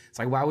dude. It's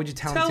like, why would you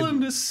tell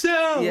him to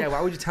sell? Yeah, why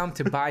would you tell him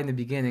to buy in the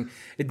beginning?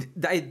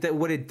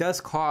 What it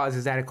does cause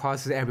is that it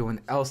causes everyone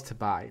else to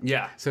buy.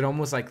 Yeah. So it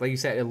almost like you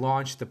said, it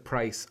launched the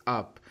price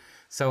up.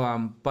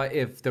 So, but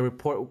if the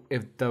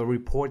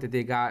report that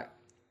they got,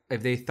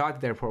 if they thought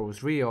that their report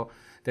was real,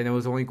 then it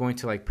was only going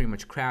to like pretty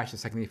much crash the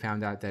second they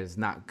found out that it's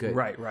not good.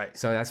 Right.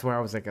 So that's where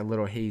I was like a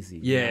little hazy.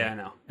 Yeah, I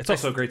know. It's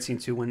also a great scene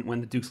too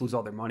when the Dukes lose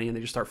all their money and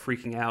they just start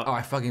freaking out. Oh,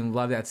 I fucking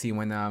love that scene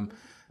when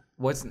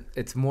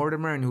it's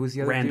Mortimer and who's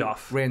the other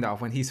Randolph. Dude? Randolph,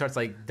 when he starts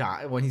having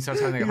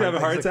like a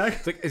heart attack.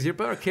 It's like, is your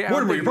brother okay?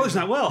 Mortimer, your brother's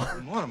not well.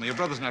 Mortimer, your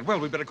brother's not well.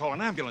 We better call an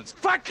ambulance.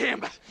 Fuck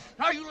him!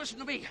 Now you listen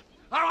to me.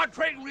 I want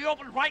trading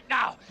reopened right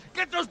now.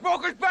 Get those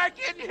brokers back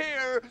in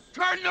here.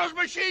 Turn those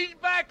machines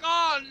back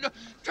on.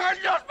 Turn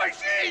those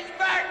machines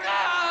back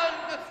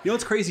on. You know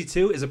what's crazy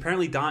too is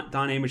apparently Don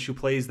Amish, who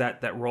plays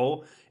that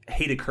role,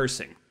 hated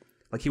cursing.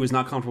 Like he was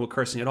not comfortable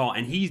cursing at all,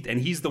 and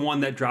he's the one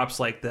that drops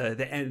like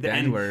the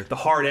N-word, the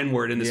hard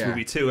N-word in this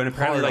movie too. And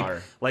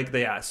apparently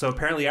so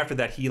apparently after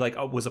that he like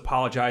was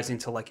apologizing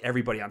to like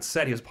everybody on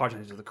set. He was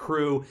apologizing to the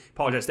crew,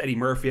 apologized to Eddie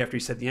Murphy after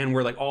he said the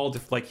N-word.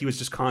 Like he was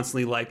just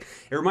constantly like,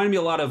 it reminded me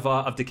a lot of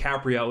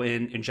DiCaprio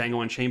in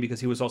Django Unchained, because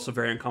he was also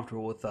very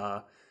uncomfortable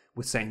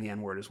with saying the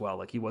N-word as well.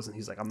 Like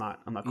he's like, I'm not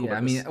cool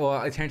with this.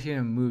 Well, a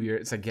Tarantino movie,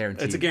 it's a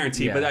guarantee. It's a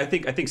guarantee, but I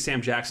think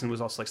Sam Jackson was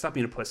also like, stop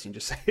being a pussy and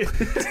just say it.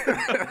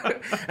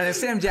 And if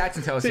Sam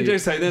Jackson tells you,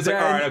 it's like, all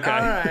right, okay. All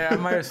right, I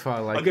might as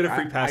well. Like, I'll get a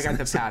free pass. I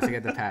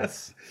got the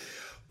pass.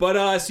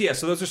 But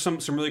so those are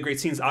some really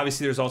great scenes.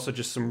 Obviously, there's also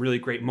just some really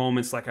great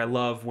moments. Like I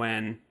love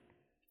when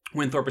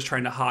Thorpe is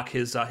trying to hawk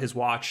his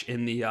watch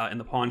in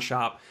the pawn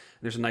shop.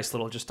 There's a nice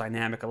little just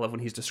dynamic. I love when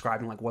he's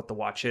describing like what the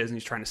watch is, and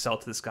he's trying to sell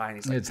it to this guy, and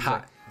he's like, it's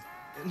hot.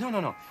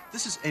 No.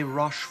 This is a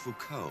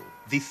Rochefoucauld,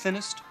 the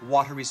thinnest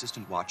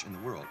water-resistant watch in the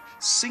world.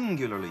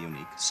 Singularly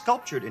unique,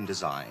 sculptured in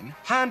design,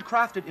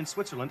 handcrafted in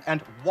Switzerland,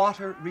 and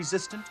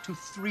water-resistant to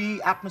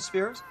 3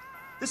 atmospheres.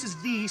 This is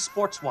the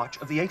sports watch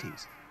of the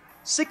 80s.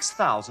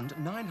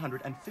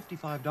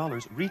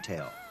 $6,955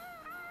 retail.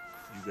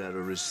 You got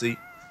a receipt?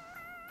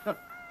 No,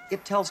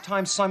 it tells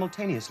time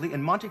simultaneously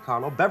in Monte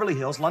Carlo, Beverly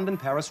Hills, London,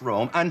 Paris,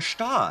 Rome, and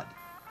Stade.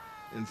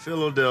 In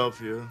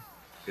Philadelphia,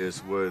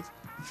 it's worth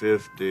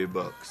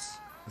 $50.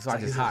 This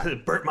watch is hot.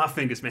 It burnt my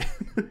fingers, man.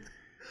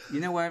 You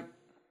know what?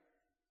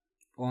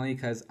 Only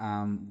because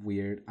I'm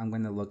weird. I'm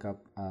going to look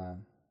up the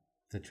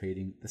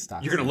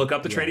stocks. You're going to look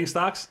up the trading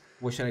stocks?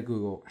 What should I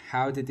Google?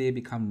 How did they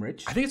become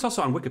rich? I think it's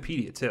also on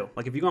Wikipedia, too.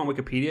 Like, if you go on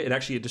Wikipedia, it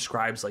actually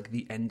describes, like,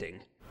 the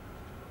ending.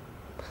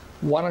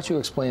 Why don't you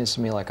explain this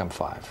to me like I'm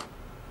 5?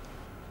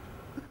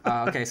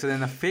 Okay, so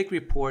then the fake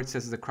report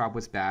says the crop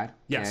was bad.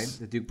 Yes.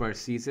 Okay? The Duke brothers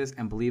seized this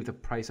and believed the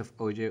price of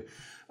OJ.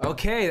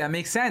 Okay, that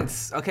makes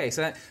sense. Okay,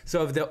 so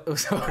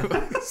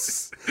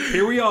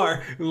here we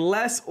are.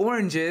 Less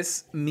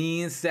oranges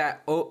means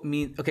that so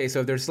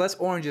if there's less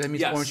oranges, that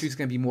means orange juice is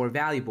going to be more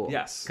valuable.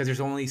 Yes. Because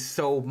there's only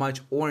so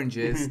much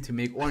oranges to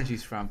make orange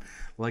juice from.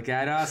 Look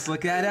at us.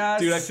 Dude,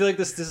 I feel like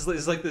this is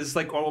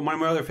like one of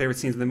my other favorite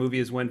scenes in the movie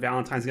is when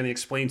Valentine's going to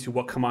explain to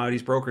what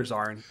commodities brokers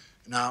are.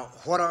 Now,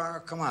 what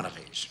are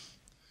commodities?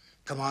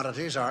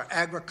 Commodities are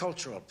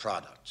agricultural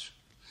products,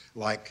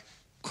 like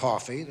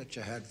coffee that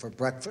you had for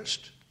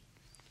breakfast,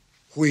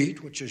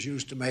 wheat, which is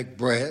used to make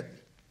bread,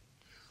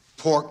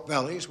 pork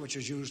bellies, which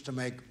is used to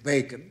make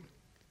bacon,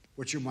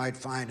 which you might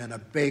find in a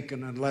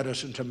bacon and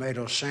lettuce and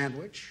tomato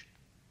sandwich.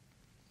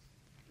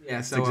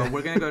 Yeah, so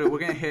we're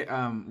gonna hit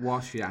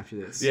Wall Street after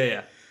this.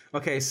 Yeah.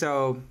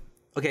 So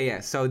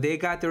they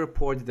got the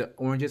report that the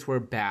oranges were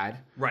bad.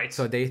 Right.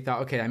 So they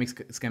thought, okay,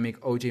 it's gonna make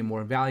OJ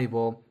more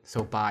valuable.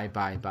 So buy.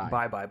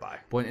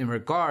 But in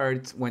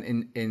regards,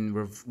 when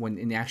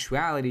in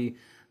actuality,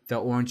 the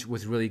orange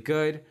was really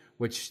good,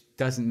 which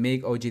doesn't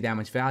make OJ that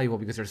much valuable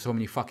because there's so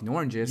many fucking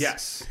oranges.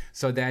 Yes.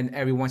 So then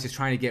everyone's just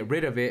trying to get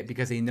rid of it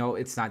because they know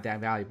it's not that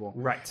valuable.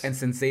 Right. And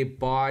since they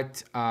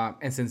bought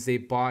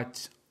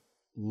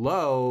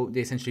low, they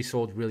essentially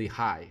sold really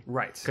high.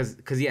 Right. Because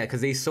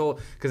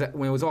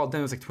when it was all done,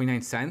 it was like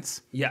 29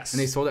 cents. Yes.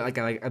 And they sold it like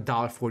at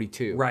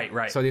 $1.42.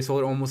 Right. So they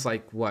sold it almost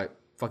like what,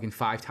 fucking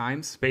 5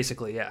 times?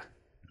 Basically, yeah.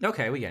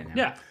 Okay, we get it now.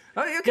 Yeah.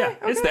 Okay, yeah,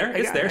 it's there.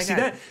 It's there. See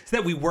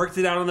that we worked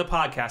it out on the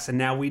podcast, and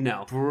now we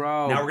know.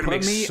 Bro, now we're gonna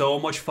make so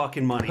much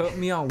fucking money. Put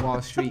me on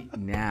Wall Street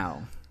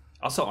now.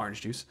 I'll sell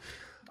orange juice.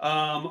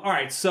 All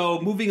right,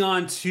 so moving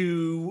on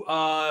to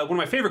one of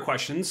my favorite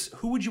questions: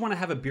 who would you want to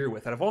have a beer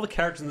with? Out of all the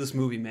characters in this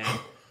movie, man,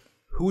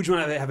 who would you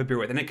want to have a beer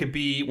with? And it could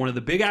be one of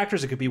the big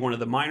actors. It could be one of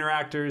the minor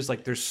actors.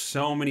 Like, there's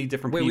so many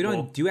different people. Wait, we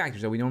don't do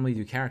actors, though. We normally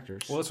do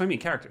characters. Well, that's what I mean,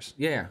 characters.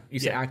 Yeah, you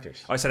said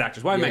actors. Oh, I said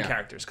actors. Well, I meant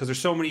characters because there's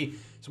so many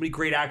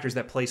great actors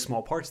that play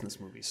small parts in this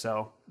movie.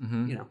 So,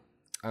 you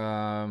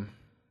know.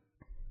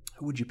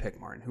 Who would you pick,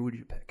 Martin? Who would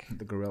you pick?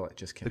 The gorilla.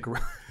 Just kidding. The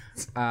gorilla.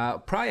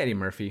 Probably Eddie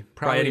Murphy.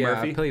 Probably Eddie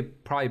Murphy?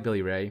 Probably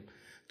Billy Ray.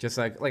 Just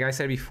like I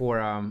said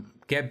before,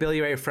 get Billy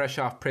Ray fresh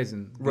off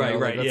prison.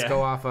 Right. Let's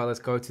go off. Let's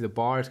go to the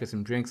bars, get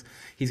some drinks.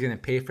 He's gonna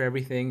pay for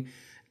everything,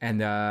 and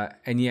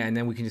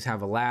then we can just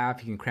have a laugh.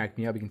 He can crack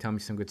me up. He can tell me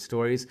some good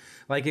stories.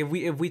 Like if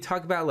we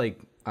talk about like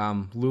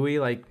Louis,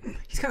 like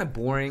he's kind of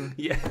boring.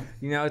 Yeah.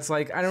 You know, it's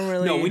like I don't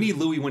really. No, we need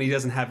Louis when he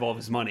doesn't have all of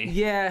his money.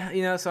 Yeah,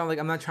 you know, so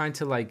I'm not trying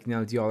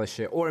to do all this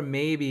shit. Or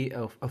maybe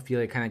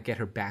Ophelia kind of get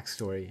her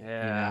backstory.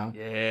 Yeah. You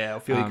know? Yeah.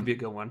 Ophelia could be a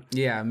good one.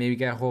 Yeah, maybe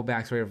get a whole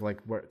backstory of like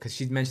because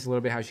she mentions a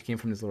little bit how she came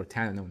from this little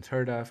town that no one's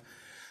heard of.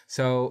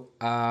 So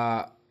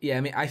I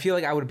mean, I feel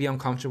like I would be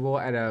uncomfortable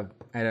at a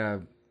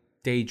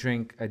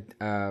drink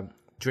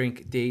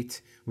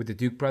date with the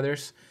Duke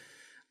brothers.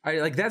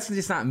 That's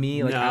just not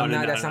me. Like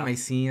that's not my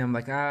scene. I'm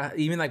like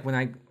even like when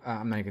I'm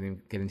not gonna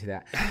get into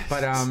that.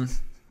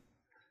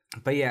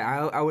 But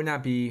yeah, I would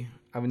not be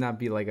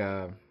like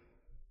I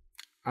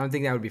don't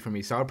think that would be for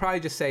me. So I'll probably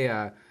just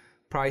say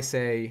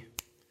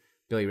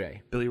Billy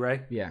Ray. Billy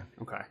Ray? Yeah.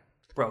 Okay.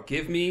 Bro,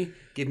 give me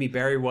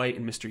Barry White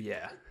and Mr.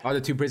 Yeah. Oh,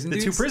 the two prison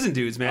dudes? The two prison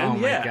dudes, man. Oh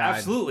my yeah, God.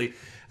 absolutely.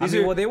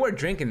 Well, they were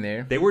drinking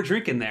there. They were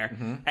drinking there.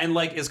 And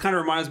like, it kind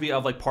of reminds me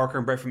of like Parker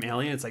and Brett from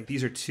Alien. It's like,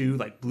 these are two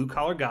like blue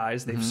collar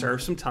guys. They've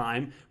served some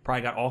time,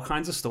 probably got all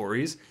kinds of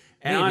stories.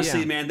 And Maybe, honestly,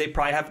 yeah. man,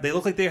 they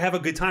look like they have a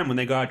good time when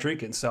they go out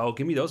drinking. So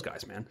give me those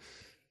guys, man.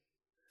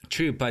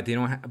 True, but they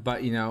don't.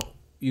 But you know,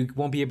 you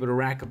won't be able to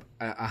rack up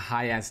a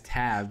high ass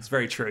tab. It's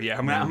very true. Yeah,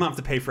 I'm gonna have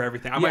to pay for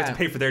everything. I might have to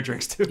pay for their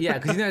drinks too. Yeah,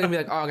 because you're not gonna be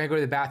like, oh, I gotta go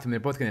to the bathroom. They're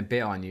both gonna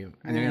bail on you,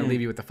 and they're gonna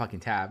leave you with the fucking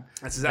tab.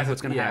 That's exactly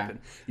what's gonna happen.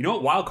 You know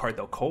what? Wild card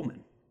though,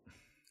 Coleman. I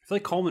feel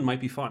like Coleman might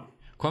be fun.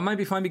 Coleman might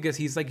be fun because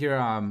he's like your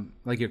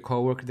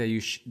coworker that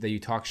you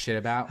talk shit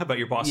about. How about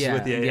your boss? Yeah,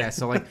 with you? yeah.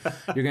 So like,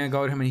 you're gonna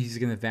go to him and he's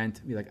gonna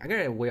vent, be like, I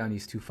gotta wait on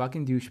these two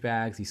fucking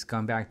douchebags, these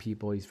scumbag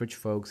people, these rich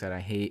folks that I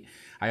hate.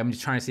 I'm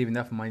just trying to save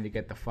enough money to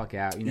get the fuck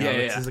out. You know,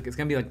 it's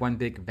gonna be like one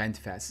big vent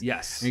fest.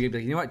 Yes. And you're gonna be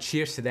like, you know what?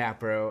 Cheers to that,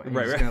 bro. And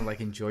you're Right, just gonna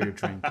like enjoy your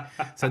drink.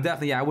 So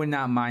definitely, yeah, I would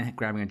not mind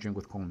grabbing a drink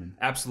with Coleman.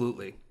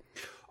 Absolutely.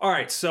 All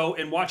right, so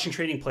in watching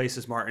Trading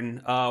Places,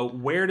 Martin,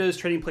 where does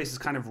Trading Places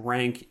kind of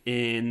rank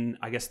in,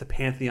 I guess, the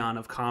pantheon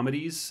of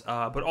comedies,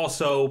 but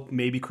also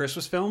maybe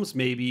Christmas films?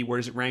 Maybe where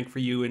does it rank for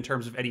you in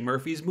terms of Eddie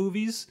Murphy's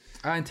movies?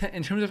 In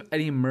terms of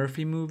Eddie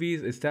Murphy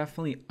movies, it's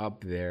definitely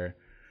up there.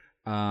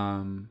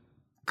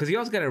 Because we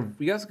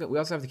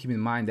also have to keep in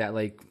mind that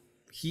like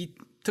he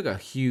took a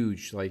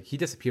huge he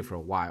disappeared for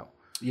a while.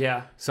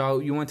 Yeah. So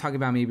you want to talk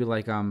about maybe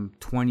like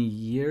 20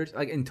 years,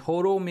 like in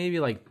total, maybe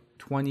like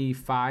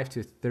 25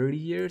 to 30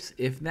 years,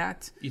 if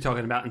that. You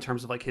talking about in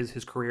terms of like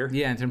his career?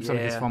 Yeah, in terms of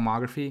like his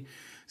filmography.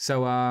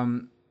 So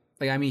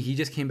like I mean, he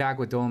just came back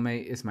with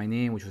Dolomite Is My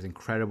Name, which was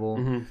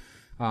incredible.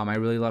 I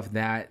really loved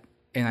that,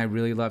 and I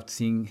really loved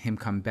seeing him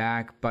come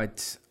back.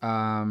 But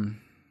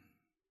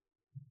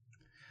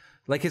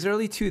like his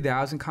early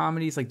 2000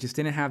 comedies, like just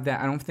didn't have that.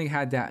 I don't think it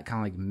had that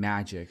kind of like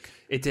magic.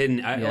 It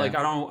didn't. I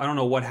don't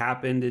know what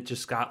happened. It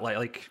just got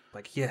like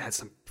he had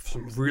some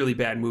really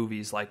bad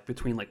movies like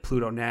between like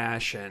Pluto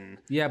Nash and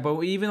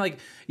but even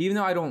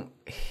though I don't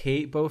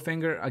hate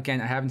Bowfinger,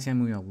 again I haven't seen that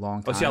movie in a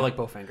long time. Oh, see, I like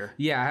Bowfinger.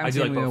 Yeah, I haven't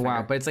seen that movie in a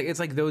while, but it's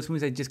like those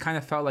movies that just kind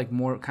of felt like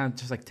more kind of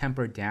just like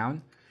tempered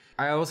down.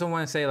 I also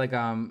want to say like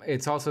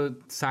it's also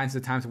signs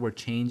of the times that we're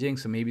changing,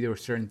 so maybe there were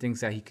certain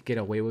things that he could get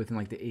away with in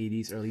like the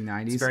 80s, early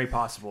 90s. It's very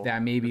possible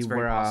that maybe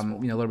we're a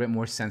little bit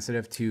more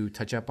sensitive to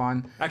touch up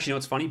on. Actually, you know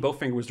what's funny?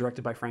 Bowfinger was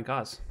directed by Frank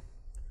Oz.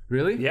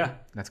 Really? Yeah,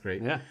 that's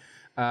great. Yeah.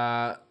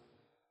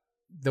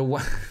 The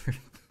one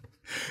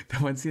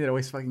scene that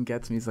always fucking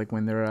gets me is like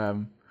when they're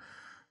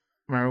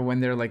remember when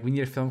they're like, we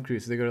need a film crew,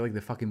 so they go to like the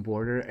fucking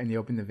border and they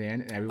open the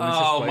van and everyone's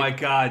just like, my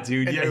god,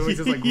 dude! And everyone's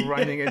just like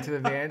running into the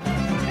van.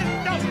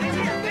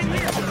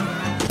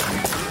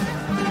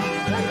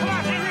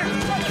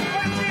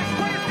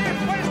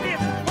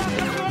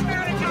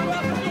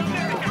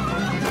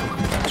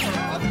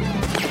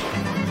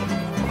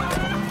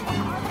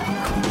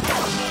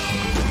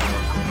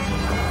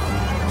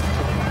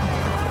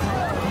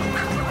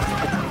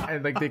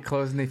 And like they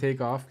close and they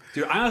take off.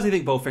 Dude, I honestly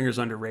think Bowfinger's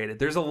underrated.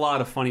 There's a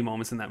lot of funny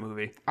moments in that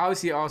movie.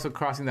 Obviously, also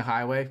Crossing the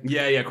Highway.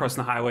 Yeah,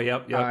 Crossing the Highway.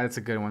 Yep. That's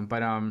a good one.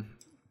 But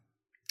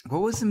what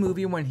was the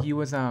movie when he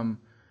was was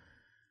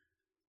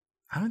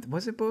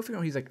it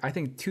Bowfinger? He's like, I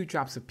think Two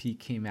Drops of Pee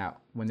came out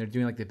when they're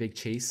doing like the big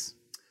chase.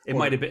 It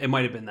might have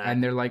been that.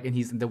 And they're like, and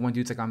he's the one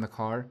dude's like on the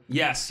car.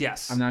 Yes.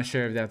 I'm not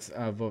sure if that's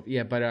both.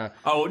 Yeah, but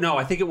oh no,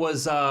 I think it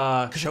was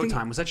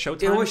Showtime. Was that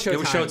Showtime? It was Showtime. It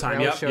was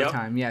Showtime. It was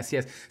Showtime. Yes.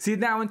 See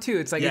that one too.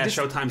 It's like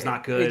Showtime's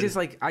not good. It just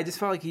like I just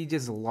felt like he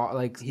just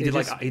like he did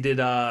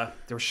there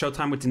was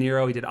Showtime with De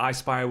Niro. He did I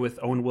Spy with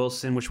Owen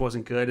Wilson, which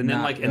wasn't good. And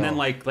then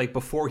like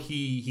before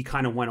he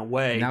kind of went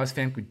away. And that was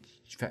Famke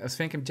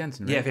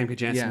Janssen, right? Yeah, Famke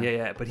Janssen.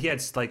 Yeah. But he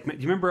had like, do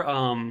you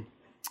remember?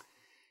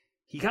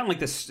 He got in like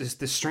this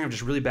string of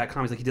just really bad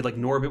comedies. Like he did like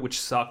Norbit, which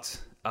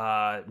sucked.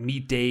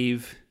 Meet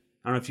Dave.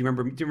 I don't know if you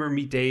remember. Do you remember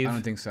Meet Dave? I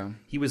don't think so.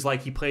 He was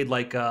like he played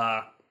like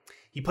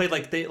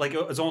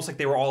it was almost like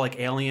they were all like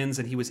aliens,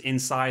 and he was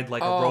inside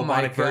like a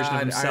robotic version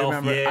of himself.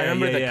 I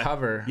remember the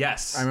cover.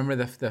 Yes, I remember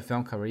the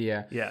film cover.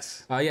 Yeah.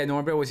 Yes.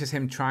 Norbit was just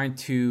him trying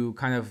to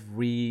kind of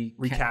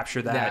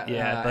recapture that.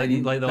 Like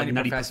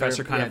Nutty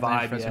Professor kind of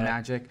vibe. Professor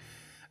magic.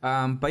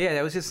 But yeah,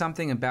 that was just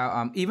something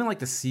about even like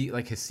his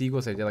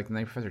sequels I did, like the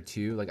Nutty Professor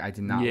 2, like I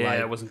did not like. Yeah,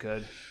 it wasn't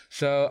good.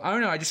 So I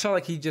don't know. I just saw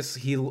like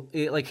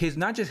his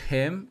not just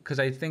him, because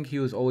I think he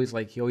was always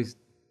like he always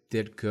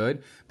did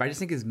good, but I just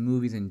think his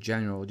movies in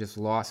general just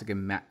lost like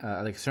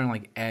a certain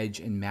like edge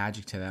and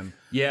magic to them.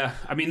 Yeah,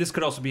 I mean this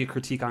could also be a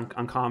critique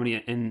on comedy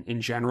in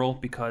general,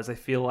 because I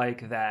feel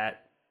like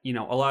that, you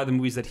know, a lot of the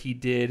movies that he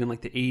did in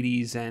like the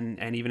 80s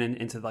and even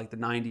into like the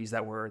 90s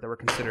that were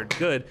considered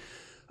good.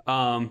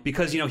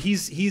 Because, you know,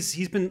 he's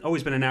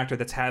always been an actor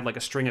that's had like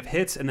a string of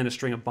hits and then a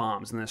string of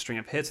bombs and then a string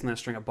of hits and then a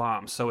string of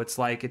bombs. So it's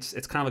like it's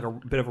kind of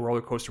like a bit of a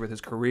roller coaster with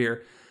his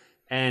career.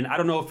 And I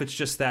don't know if it's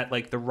just that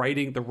like the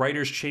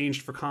writers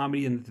changed for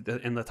comedy and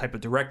the type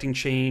of directing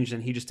changed,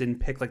 and he just didn't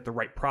pick like the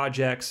right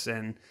projects.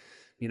 And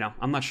you know,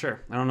 I'm not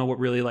sure. I don't know what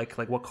really like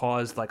what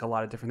caused like a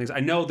lot of different things. I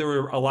know there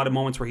were a lot of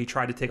moments where he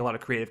tried to take a lot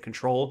of creative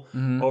control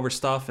over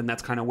stuff, and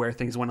that's kind of where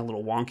things went a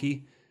little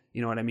wonky.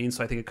 You know what I mean?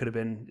 So I think it could have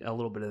been a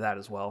little bit of that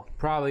as well.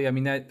 Probably. I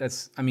mean,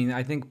 that's. I mean,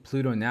 I think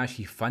Pluto Nash,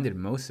 he funded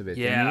most of it.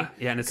 Yeah,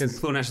 and it's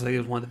Pluto Nash. I think it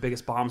was one of the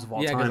biggest bombs of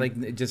all time. Yeah,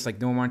 because just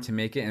like no one wanted to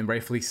make it, and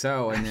rightfully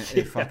so, and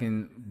it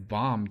fucking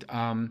bombed.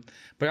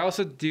 But I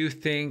also do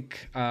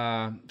think.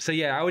 So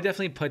yeah, I would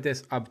definitely put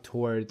this up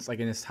towards like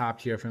in this top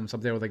tier films,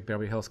 up there with like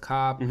Beverly Hills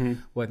Cop,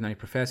 with Night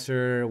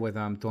Professor, with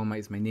Dolomite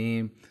Is My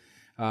Name,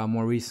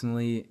 more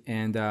recently,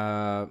 and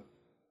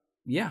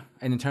yeah,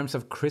 and in terms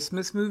of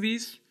Christmas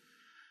movies.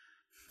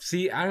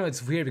 See, I don't know,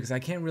 it's weird because I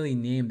can't really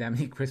name that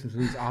many Christmas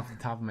movies off the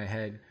top of my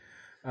head.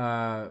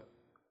 I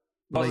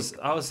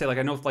would say, like,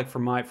 I know, like, for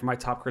my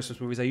top Christmas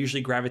movies, I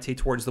usually gravitate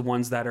towards the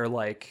ones that are,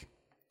 like,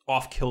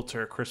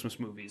 off-kilter Christmas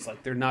movies.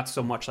 Like, they're not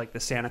so much like the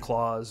Santa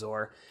Claus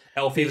or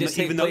Elf,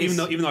 even though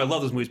I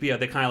love those movies, but yeah,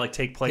 they kind of like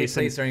take place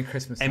during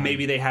Christmas time. And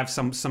maybe they have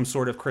some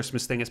sort of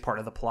Christmas thing as part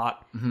of the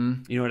plot.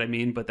 You know what I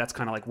mean? But that's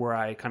kind of like where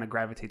I kind of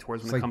gravitate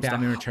towards when it comes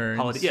Batman to Returns.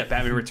 holiday. Yeah,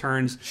 Batman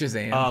Returns,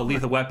 Shazam,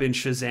 Lethal Weapon,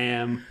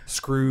 Shazam,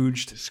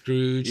 Scrooged. Yeah.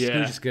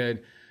 Scrooge is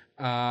good.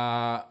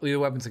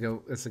 Lethal Weapon's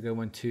that's a good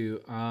one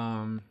too.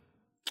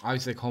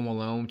 Obviously, like Home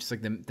Alone, which is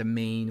like the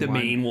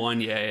main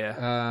one. Yeah.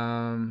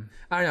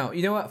 I don't know.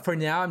 You know what? For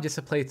now, I'm just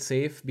to play it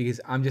safe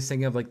because I'm just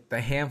thinking of like the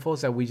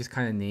handfuls that we just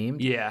kind of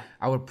named. Yeah.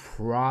 I would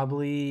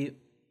probably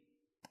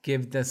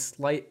give the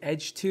slight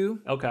edge to.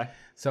 Okay.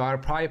 So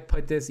I'd probably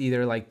put this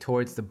either like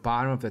towards the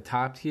bottom of the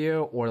top tier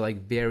or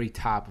like very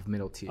top of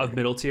middle tier. Of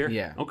middle tier?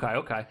 Yeah.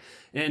 Okay.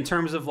 And in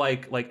terms of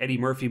like Eddie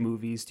Murphy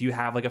movies, do you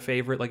have like a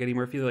favorite like Eddie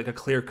Murphy, like a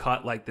clear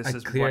cut, like this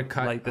is my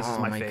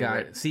favorite?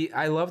 God. See,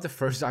 I love the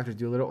first Dr.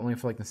 Dolittle only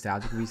for like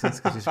nostalgic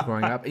reasons because just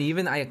growing up. And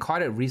even I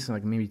caught it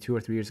recently, like maybe 2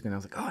 or 3 years ago, and I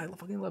was like, oh, I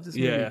fucking love this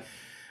movie. Yeah.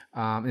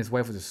 And his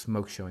wife was a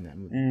smoke show in that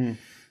movie.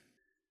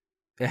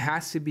 It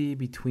has to be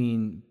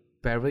between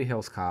Beverly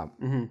Hills Cop.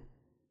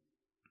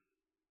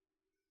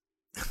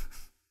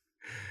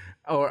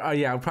 Or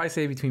yeah, I'd probably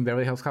say between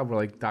Beverly Hills Cop or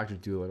like Dr.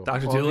 Dolittle.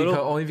 Dr. Dolittle?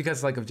 Only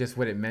because like of just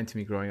what it meant to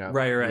me growing up.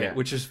 Right. Yeah.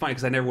 Which is funny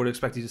because I never would have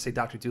expected you to say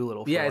Dr.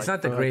 Dolittle. Yeah, it's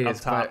not the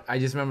greatest, but I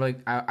just remember like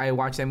I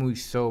watched that movie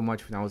so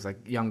much when I was like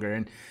younger,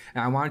 and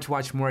I wanted to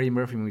watch more Eddie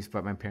Murphy movies,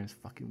 but my parents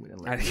fucking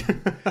wouldn't let me.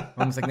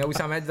 I was like, no, we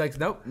saw Metro. Like,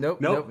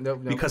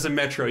 nope. Because of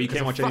Metro, you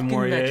can't watch any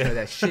more. Metro,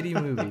 that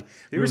shitty movie. Have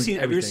you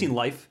ever seen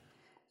Life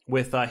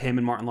with him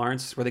and Martin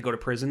Lawrence, where they go to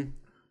prison?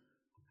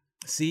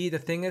 See, the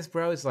thing is,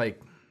 bro, is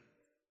like.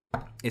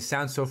 It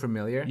sounds so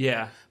familiar.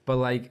 Yeah. But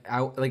like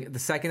the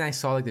second I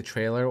saw like the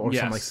trailer or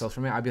some like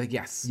social media, I'd be like,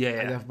 yes.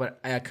 Yeah. But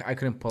I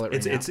couldn't pull it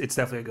right now. It's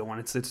definitely a good one.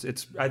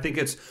 It's I think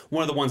it's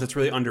one of the ones that's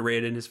really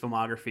underrated in his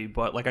filmography.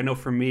 But like I know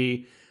for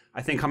me,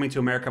 I think Coming to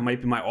America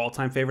might be my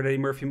all-time favorite Eddie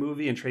Murphy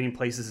movie, and Trading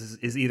Places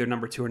is either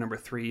number 2 or number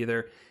 3,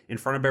 either in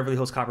front of Beverly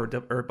Hills Cop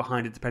or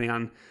behind it, depending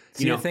on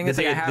the thing is,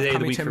 like, I have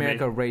Coming to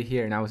America right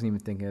here, and I wasn't even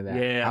thinking of that.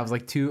 Yeah. I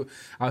was too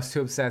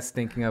obsessed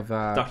thinking of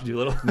Dr.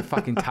 Dolittle, the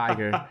fucking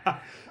tiger.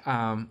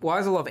 Well, I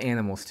also love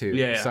animals too.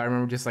 Yeah. So I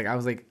remember just like I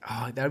was like,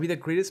 oh, that would be the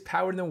greatest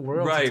power in the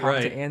world to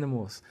talk to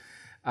animals.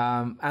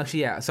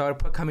 Actually, yeah. So I'd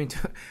put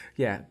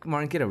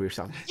Martin, get over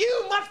yourself.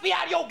 You must be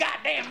out of your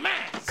goddamn mind.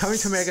 Coming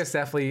to America is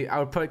definitely. I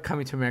would put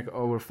Coming to America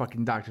over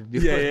fucking Dr.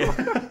 Dolittle.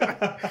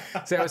 Yeah.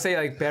 So I would say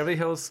like Beverly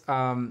Hills.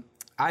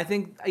 I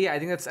think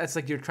that's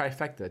like your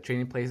trifecta: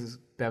 Trading Places,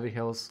 Beverly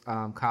Hills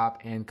Cop,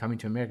 and Coming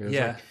to America.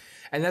 Yeah.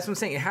 And that's what I'm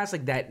saying. It has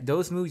like that.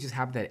 Those movies just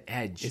have that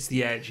edge. It's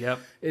the edge. Yep.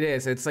 It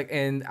is. It's like,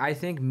 and I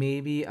think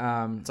maybe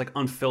it's like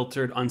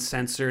unfiltered,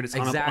 uncensored. It's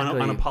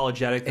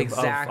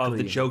unapologetic of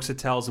the jokes it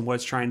tells and what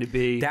it's trying to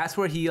be. That's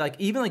where he like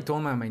even like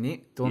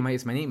Dolomite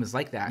Is My Name is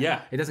like that. Yeah.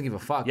 It doesn't give a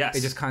fuck. Yes.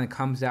 It just kind of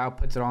comes out,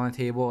 puts it all on the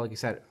table, like you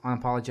said,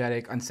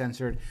 unapologetic,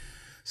 uncensored.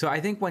 So I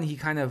think when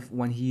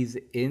he's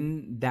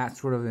in that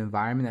sort of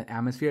environment, that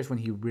atmosphere, is when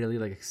he really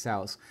like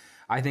excels.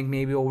 I think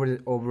maybe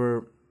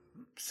over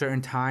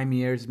certain time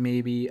years,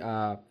 maybe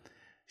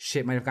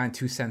shit might have gotten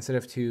too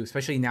sensitive to,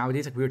 especially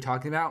nowadays, like we were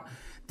talking about.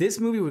 This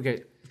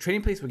movie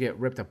Trading Place would get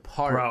ripped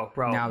apart.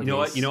 Bro.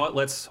 Nowadays. You know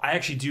what? I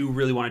actually do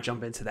really want to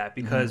jump into that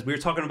because we were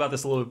talking about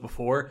this a little bit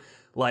before.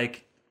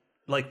 Like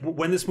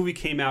when this movie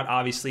came out,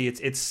 obviously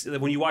it's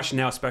when you watch it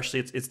now,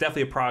 especially it's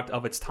definitely a product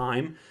of its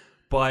time.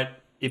 But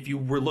if you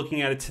were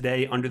looking at it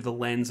today under the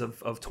lens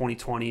of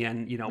 2020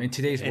 and in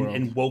today's world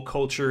and woke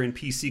culture and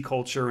PC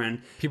culture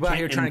and people out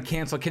here trying to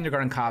cancel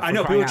Kindergarten Cop. I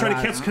know people are trying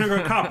to cancel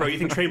Kindergarten Cop, bro. You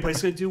think Trading Place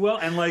is going to do well?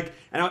 And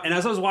and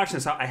as I was watching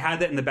this, I had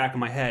that in the back of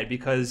my head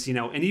because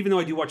and even though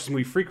I do watch this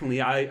movie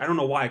frequently, I don't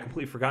know why I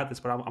completely forgot this,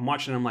 but I'm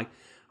watching it, I'm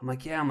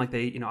like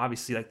they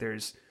obviously like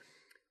there's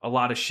a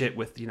lot of shit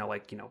with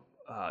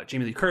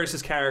Jamie Lee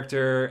Curtis's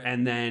character,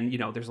 and then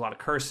there's a lot of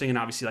cursing, and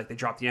obviously like they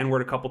dropped the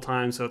N-word a couple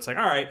times, so it's like,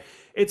 all right,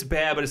 it's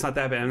bad, but it's not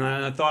that bad. And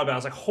then I thought about it, I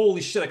was like,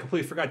 holy shit, I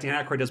completely forgot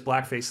Dan Aykroyd does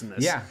blackface in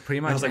this. Yeah, pretty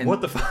much. And I was like,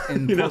 what the fuck?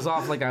 And pulls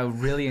off like a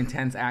really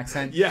intense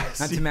accent. Yes.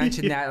 Not to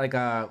mention that like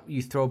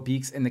you throw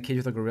Beaks in the cage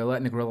with a gorilla,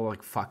 and the gorilla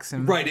like fucks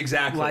him. Right,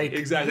 exactly.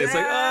 Exactly. It's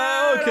like,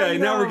 oh, okay,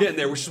 now we're getting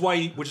there, which is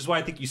why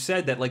I think you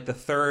said that like the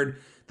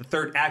third the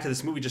third act of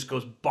this movie just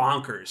goes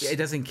bonkers. It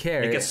doesn't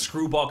care. It gets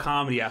screwball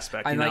comedy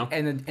aspect, and you know?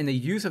 And the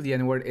use of the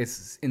N-word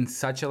is in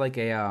such a like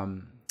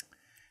a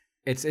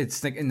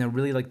it's like in a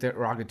really like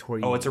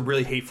derogatory. Oh, it's a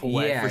really hateful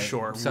way for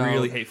sure. So,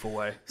 really hateful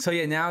way. So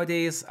yeah,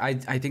 nowadays I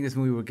think this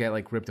movie would get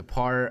like ripped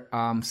apart.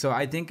 So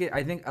I think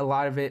a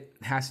lot of it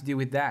has to do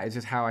with that. It's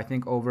just how I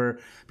think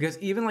because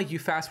even like you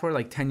fast forward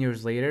like 10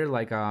 years later,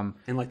 like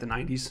in like the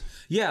 90s.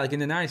 Yeah, like in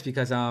the 90s,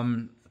 because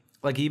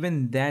like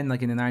even then,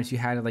 like in the 90s, you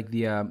had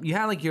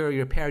like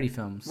your parody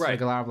films, right?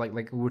 Like a lot of like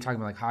we were talking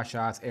about like Hot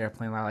Shots,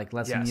 Airplane, a lot of like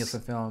Leslie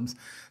Nielsen films,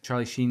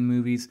 Charlie Sheen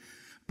movies.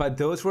 But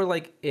those were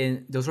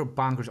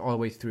bonkers all the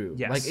way through.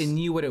 Yes. Like it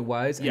knew what it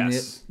was and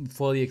it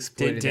fully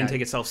exploited. Didn't take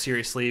itself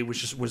seriously,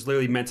 which was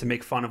literally meant to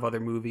make fun of other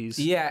movies.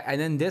 Yeah,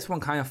 and then this one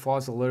kind of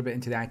falls a little bit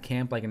into that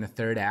camp, like in the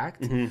third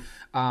act.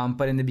 Mm-hmm.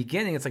 But in the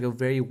beginning, it's like a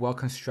very well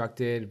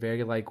constructed,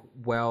 very like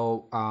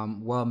well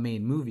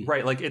made movie.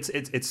 Right, like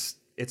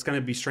it's going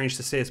to be strange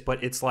to say this,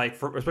 but it's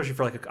like especially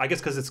for like I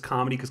guess because it's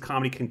comedy, because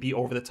comedy can be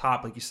over the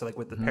top, like you said, like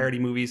with the parody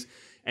movies.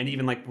 And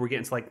even like we're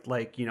getting to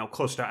like you know,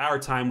 close to our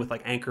time with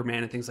like Anchorman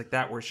and things like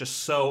that, where it's just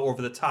so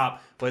over the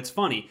top, but it's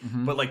funny.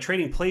 Mm-hmm. But like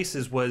Trading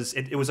Places was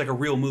it was like a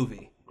real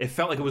movie. It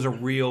felt like it was a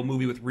real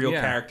movie with real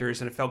characters,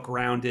 and it felt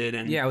grounded.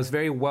 And yeah, it was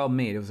very well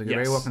made. It was like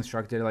very well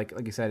constructed. Like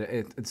you said,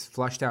 it's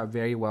flushed out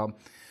very well.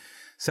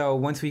 So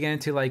once we get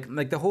into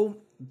like the whole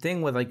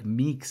thing with like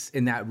Meeks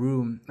in that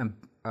room,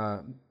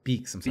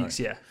 Beeks, I'm sorry. Beeks,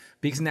 yeah.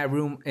 Beeks in that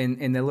room,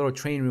 in the little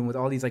train room with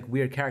all these like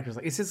weird characters.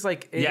 Like it's just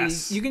like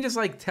you can just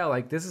like tell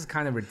like this is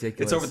kind of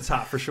ridiculous. It's over the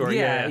top for sure.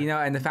 Yeah, you know,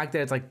 and the fact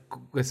that it's like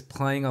it's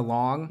playing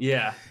along.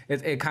 Yeah,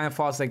 it kind of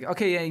falls like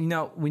okay, yeah, you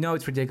know, we know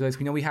it's ridiculous.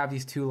 We know we have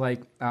these two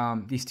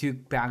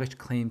baggage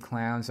claim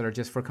clowns that are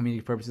just for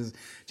comedic purposes.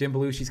 Jim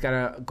Belushi's got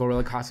a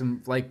gorilla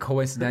costume, like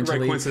coincidentally.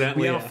 Right,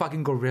 coincidentally, we have a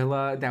fucking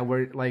gorilla that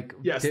we're like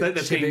that's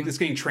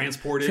getting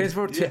transported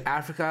to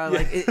Africa.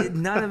 Like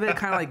none of it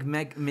kind of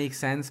like makes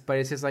sense, but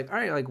it's just like all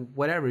right, like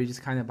whatever. You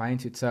just kind of buy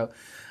into it. So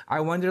I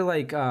wonder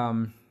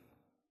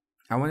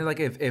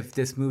if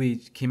this movie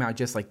came out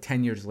just like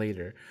 10 years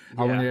later.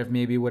 I wonder if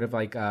maybe it would have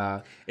like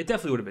it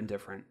definitely would have been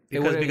different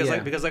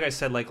because like I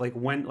said, like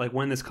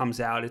when this comes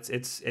out,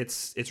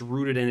 it's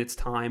rooted in its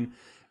time.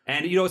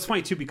 And you know, it's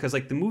funny too because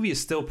like the movie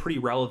is still pretty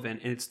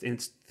relevant in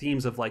its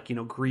themes of like, you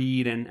know,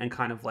 greed and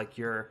kind of like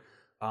your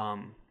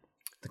the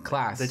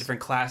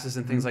different classes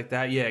and things like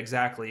that. Yeah,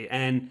 exactly.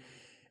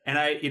 And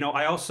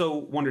I also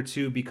wonder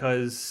too,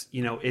 because,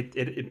 you know,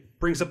 it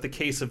brings up the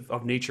case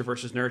of nature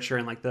versus nurture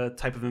and like the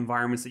type of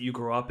environments that you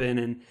grow up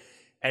in.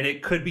 And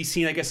it could be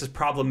seen, I guess, as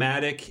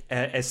problematic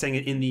as saying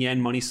in the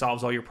end, money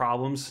solves all your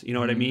problems. You know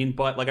what I mean?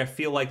 But like, I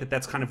feel like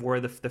that's kind of where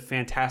the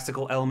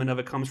fantastical element of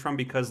it comes from,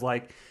 because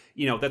like,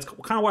 you know, that's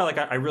kind of why like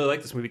I really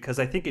like this movie, because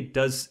I think it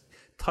does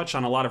touch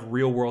on a lot of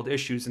real world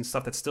issues and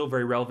stuff that's still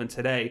very relevant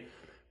today.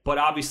 But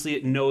obviously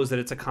it knows that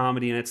it's a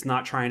comedy and it's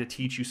not trying to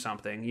teach you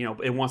something. You know,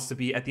 it wants to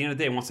be, at the end of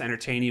the day, it wants to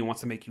entertain you, it wants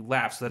to make you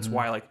laugh. So that's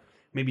why, like,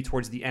 maybe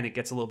towards the end it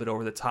gets a little bit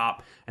over the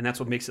top, and that's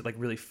what makes it like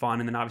really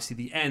fun. And then obviously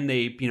the end,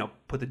 they, you know,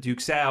 put the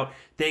Dukes out,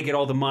 they get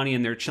all the money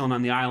and they're chilling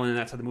on the island, and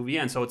that's how the movie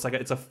ends. So it's like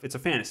it's a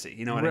fantasy,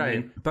 you know what I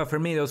mean? But for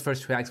me, those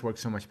first two acts work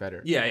so much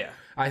better. Yeah.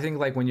 I think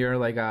like when you're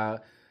like I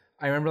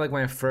remember like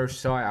when I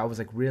first saw it, I was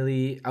like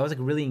really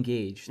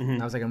engaged.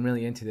 And I was like, I'm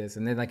really into this,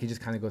 and then like it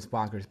just kind of goes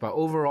bonkers. But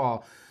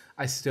overall,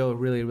 I still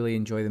really, really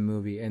enjoy the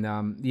movie, and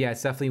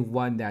it's definitely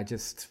one that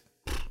just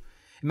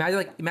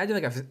imagine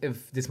like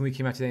if this movie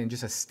came out today and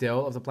just a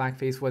still of the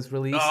blackface was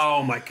released.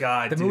 Oh my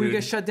god, the movie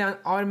gets shut down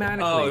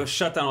automatically. Oh, it was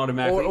shut down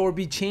automatically, or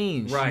be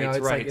changed. Right, you know, it's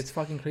right. Like, it's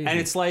fucking crazy. And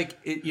it's like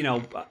you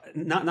know,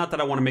 not that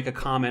I want to make a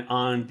comment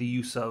on the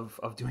use of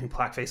doing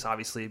blackface,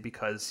 obviously,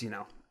 because you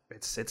know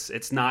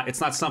it's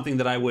not something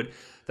that I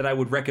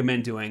would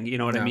recommend doing. You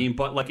know what I mean?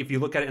 But like if you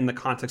look at it in the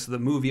context of the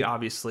movie,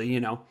 obviously,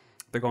 you know.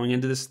 They're going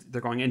into this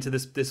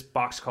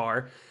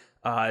boxcar.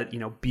 You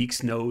know,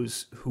 Beeks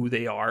knows who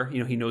they are.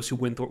 You know, he knows who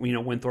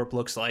Winthorpe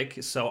looks like.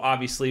 So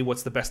obviously,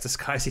 what's the best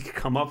disguise he could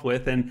come up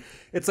with? And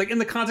it's like in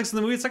the context of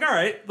the movie, it's like, all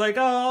right, like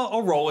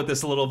I'll roll with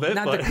this a little bit.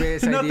 Not the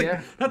greatest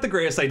idea. Not the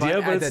greatest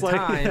idea, but it's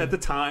like at the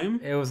time,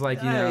 it was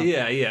like, you know,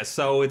 yeah.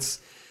 So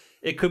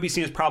it could be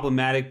seen as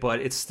problematic,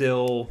 but it's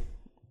still,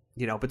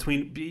 you know,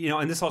 between, you know,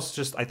 and this also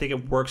just, I think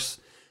it works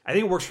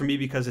for me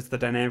because it's the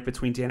dynamic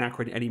between Dan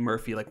Aykroyd and Eddie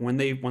Murphy. Like when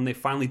they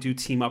finally do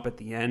team up at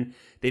the end,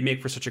 they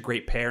make for such a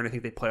great pair, and I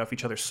think they play off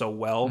each other so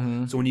well.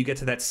 So when you get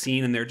to that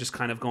scene and they're just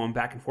kind of going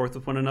back and forth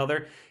with one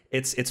another,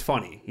 it's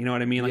funny. You know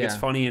what I mean? Like it's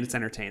funny and it's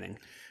entertaining.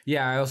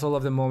 Yeah, I also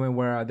love the moment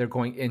where they're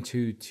going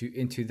into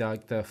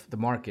the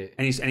market,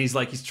 and he's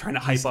trying to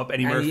hype up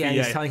Eddie Murphy.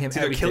 He's telling him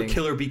everything.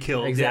 Kill or be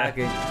killed.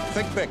 Exactly.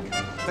 Think big.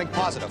 Think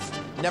positive.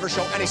 Never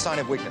show any sign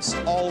of weakness.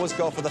 Always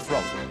go for the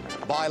throat.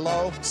 Buy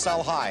low,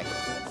 sell high.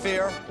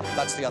 Fear,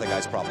 that's the other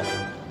guy's problem.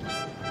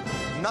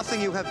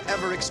 Nothing you have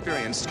ever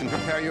experienced can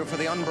prepare you for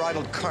the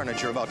unbridled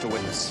carnage you're about to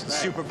witness. Right.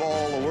 Super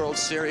Bowl, the World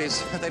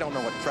Series, they don't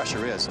know what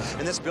pressure is.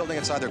 In this building,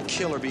 it's either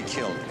kill or be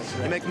killed.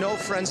 Right. You make no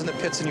friends in the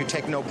pits and you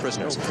take no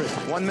prisoners.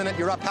 1 minute,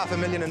 you're up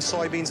 $500,000 in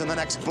soybeans, and the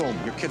next, boom,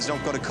 your kids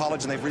don't go to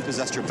college and they've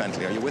repossessed your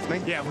Bentley. Are you with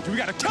me? Yeah, but we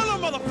gotta kill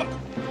him,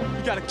 motherfucker!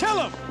 We gotta kill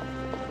him!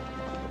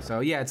 So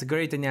yeah, it's a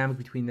great dynamic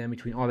between them,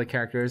 between all the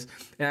characters,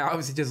 and I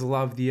obviously just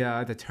love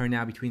the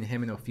turnout between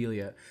him and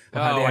Ophelia.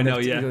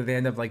 They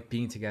end up like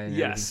being together. And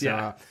yes,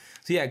 yeah.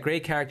 So yeah,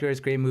 great characters,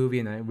 great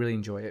movie, and I really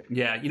enjoy it.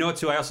 Yeah, you know what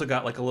too? I also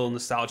got like a little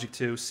nostalgic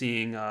too,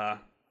 seeing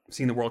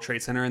the World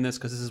Trade Center in this,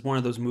 because this is one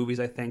of those movies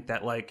I think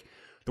that like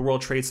the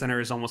World Trade Center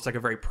is almost like a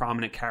very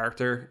prominent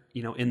character,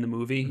 you know, in the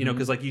movie. You know,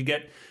 because like you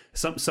get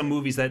some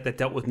movies that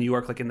dealt with New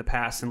York like in the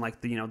past, and like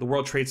the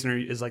World Trade Center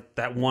is like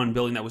that one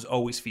building that was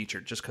always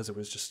featured just because it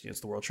was just it's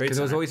the World Trade Center. Because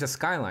it was always a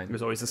skyline. It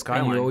was always a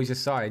skyline. And you always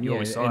just saw it. And you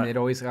always saw it. And it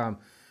always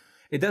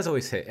it does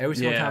always hit. Every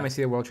single time I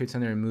see the World Trade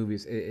Center in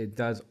movies, it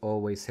does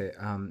always hit.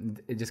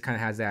 It just kind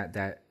of has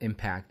that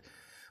impact.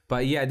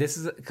 But yeah,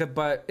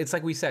 but it's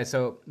like we said.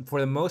 So for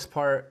the most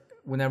part,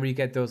 whenever you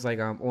get those like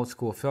old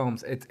school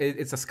films,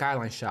 it's a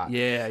skyline shot.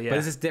 Yeah. But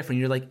this is different.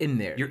 You're like in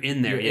there. You're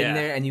in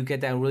there, and you get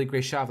that really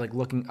great shot of like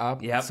looking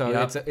up.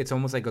 It's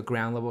almost like a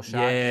ground level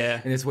shot. Yeah.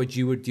 And it's what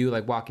you would do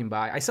like walking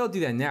by. I still do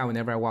that now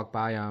whenever I walk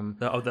by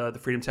the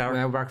Freedom Tower.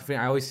 When I walk by,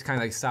 I always kind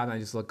of like stop and I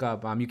just look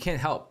up. You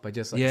can't help but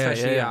just like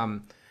especially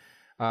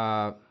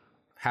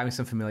having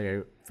some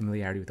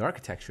familiarity with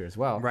architecture as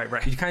well. Right.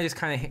 You kind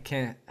of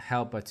can't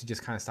help but to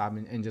just kind of stop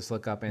and just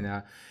look up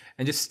and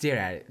just stare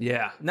at it.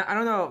 Yeah. Now, I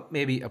don't know,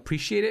 maybe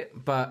appreciate it,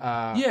 but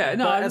but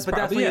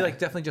definitely like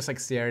definitely just like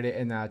stare at it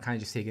and kind of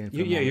just take it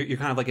in. You're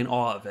kind of like in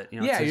awe of it.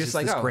 You know? Yeah, you're just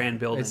like this grand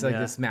building. It's like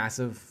this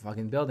massive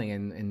fucking building,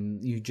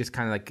 and you just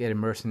kind of like get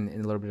immersed in a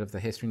little bit of the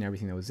history and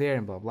everything that was there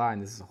and blah blah.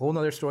 And this is a whole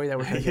nother story that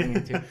we're kind of getting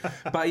into.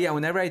 But yeah,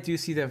 whenever I do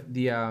see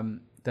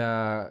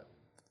the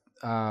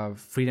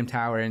Freedom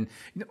Tower, and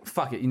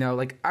fuck it,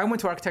 like I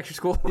went to architecture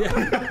school.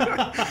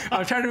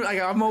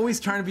 I'm always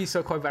trying to be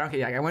so coy, but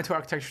okay, I went to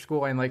architecture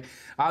school, and like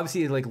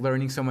obviously like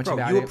learning so much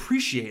about it. You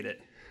appreciate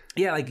it.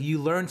 Yeah, like you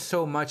learn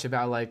so much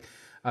about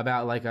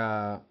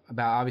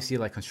obviously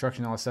like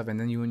construction and all that stuff, and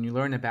then when you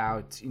learn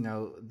about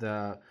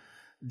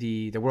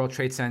the World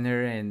Trade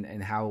Center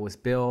and how it was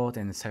built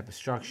and the type of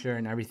structure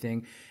and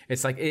everything,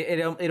 it's like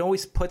it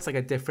always puts like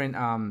a different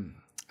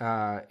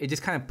it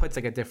just kind of puts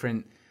like a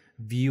different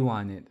view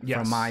on it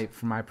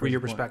from your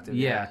perspective.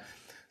 Yeah.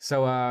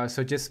 So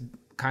just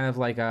kind of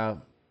like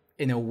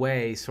in a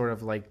way, sort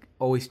of like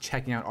always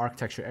checking out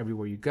architecture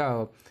everywhere you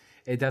go.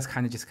 It does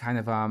kind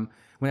of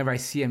whenever I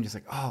see it, I'm just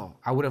like, oh,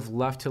 I would have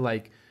loved to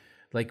like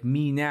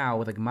me now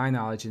with like my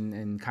knowledge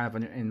and kind of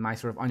and my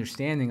sort of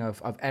understanding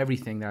of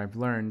everything that I've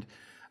learned.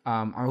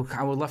 I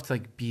would love to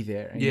like be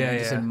there and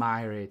just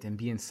admire it and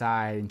be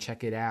inside and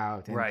check it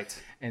out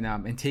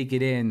and take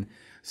it in.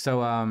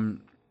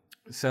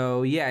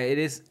 So yeah, it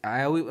is.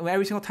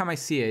 Every single time I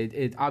see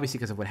it obviously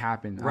because of what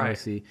happened,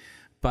 obviously,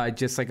 but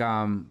just like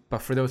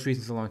but for those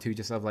reasons alone too,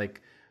 just of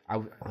like I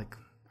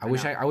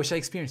wish I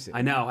experienced it.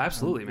 I know,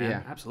 absolutely,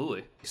 man,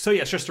 absolutely. So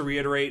yes, just to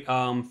reiterate,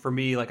 for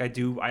me, like I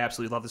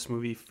absolutely love this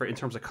movie. In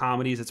terms of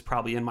comedies, it's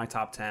probably in my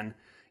top 10.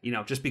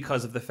 Just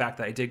because of the fact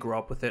that I did grow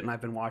up with it and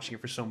I've been watching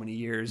it for so many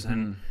years,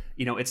 and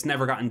it's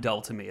never gotten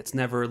dull to me. It's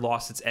never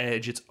lost its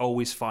edge. It's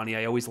always funny.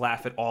 I always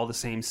laugh at all the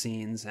same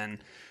scenes. And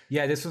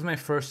yeah, this was my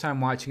first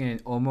time watching it in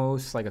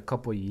almost like a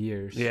couple of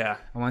years. Yeah,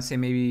 I want to say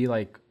maybe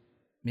like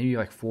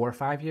 4 or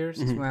 5 years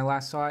is when I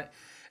last saw it.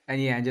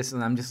 And yeah, I'm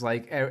just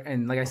like,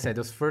 and like I said,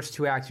 those first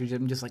 2 acts,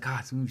 I'm just like,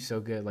 this movie's so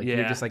good. Like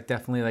you're just like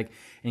definitely like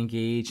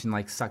engaged and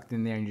like sucked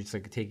in there, and you're just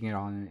like taking it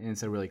on, and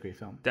it's a really great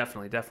film.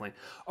 Definitely.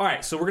 All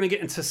right, so we're gonna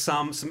get into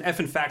some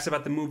effing facts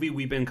about the movie.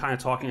 We've been kind of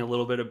talking a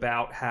little bit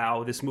about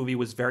how this movie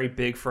was very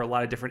big for a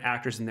lot of different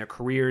actors in their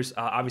careers.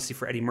 Obviously,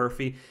 for Eddie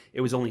Murphy,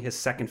 it was only his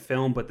second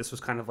film, but this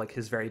was kind of like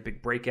his very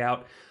big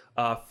breakout.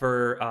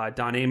 For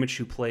Don Ameche,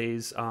 who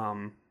plays.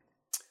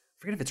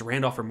 I forget if it's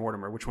Randolph or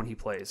Mortimer, which one he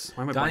plays.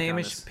 Don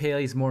Ameche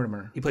plays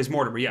Mortimer. He plays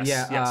Mortimer, yes.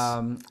 Yeah,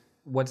 yes.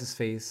 What's his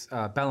face?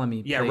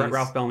 Bellamy. Yeah,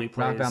 Ralph Bellamy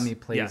plays. Ralph Bellamy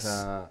plays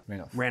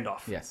Randolph.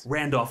 Randolph. Yes.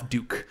 Randolph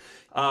Duke.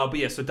 But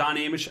yeah, so Don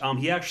Ameche,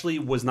 he actually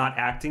was not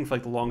acting for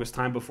like the longest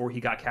time before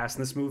he got cast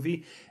in this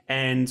movie.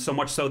 And so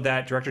much so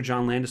that director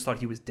John Landis thought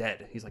he was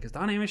dead. He's like, is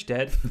Don Ameche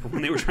dead?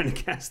 When they were trying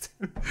to cast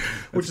him,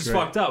 which is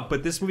fucked up.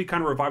 But this movie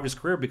kind of revived his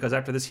career because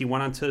after this, he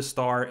went on to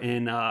star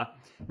in, remember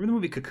the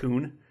movie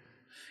Cocoon?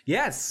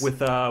 Yes.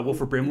 With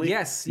Wilford Brimley?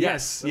 Yes. Yeah.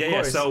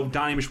 So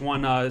Don Ameche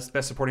won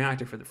Best Supporting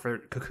Actor for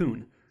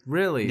Cocoon.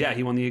 Really? Yeah,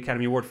 he won the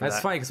Academy Award for that.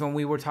 That's funny because when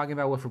we were talking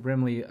about Wilford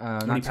Brimley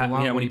not too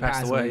long when he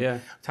passed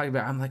away, talking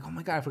about, I'm like, oh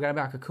my god, I forgot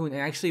about Cocoon,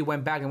 and I actually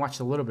went back and watched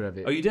a little bit of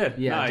it. Oh, you did?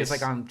 Yeah, nice.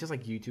 just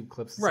like YouTube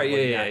clips. And right.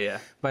 Stuff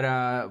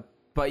Yeah.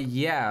 But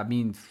yeah, I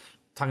mean,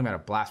 talking about a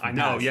blast from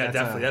the past. I know. Yeah,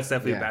 definitely. That's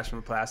definitely a blast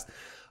from the past.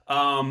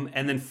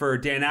 And then for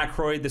Dan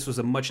Aykroyd, this was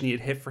a much needed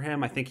hit for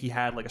him. I think he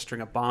had like a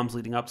string of bombs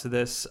leading up to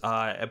this.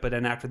 But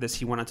then after this,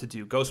 he went on to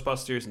do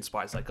Ghostbusters and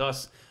Spies Like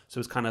Us. So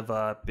it was kind of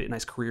a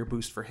nice career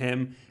boost for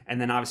him. And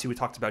then obviously we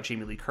talked about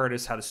Jamie Lee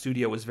Curtis, how the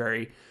studio was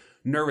very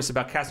nervous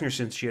about casting her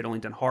since she had only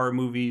done horror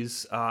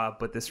movies.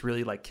 But this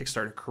really like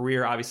kickstarted her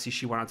career. Obviously,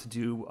 she went on to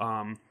do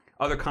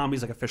other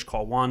comedies like A Fish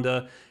Called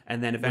Wanda.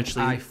 And then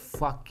eventually... I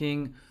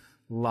fucking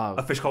love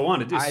A Fish Called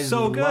Wanda. Dude, I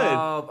so good. I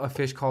love A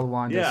Fish Called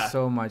Wanda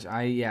so much.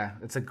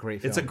 It's a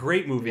great film. It's a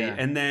great movie. Yeah.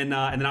 And then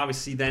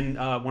obviously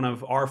one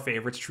of our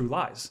favorites, True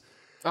Lies.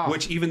 Oh.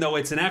 Which, even though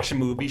it's an action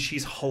movie,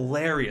 she's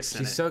hilarious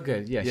in it. She's so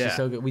good. Yeah, she's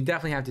so good. We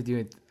definitely have to do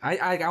it.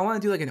 I want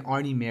to do like an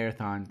Arnie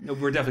marathon. No,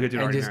 we're definitely going to do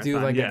an Arnie marathon. And just do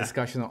like a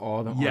discussion of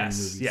all the Arnie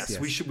movies. Yes,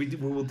 we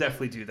will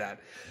definitely do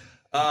that.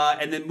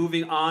 And then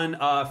moving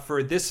on,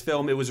 for this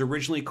film, it was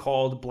originally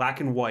called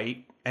Black and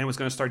White, and it was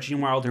going to star Gene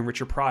Wilder and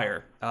Richard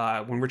Pryor.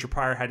 When Richard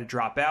Pryor had to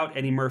drop out,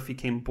 Eddie Murphy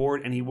came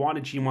aboard, and he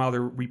wanted Gene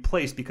Wilder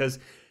replaced because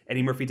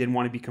Eddie Murphy didn't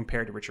want to be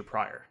compared to Richard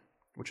Pryor,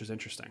 which was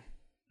interesting.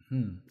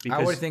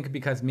 I would think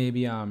because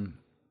maybe...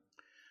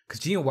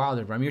 Because Gene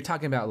Wilder, bro, I mean, you're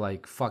talking about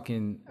like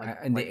fucking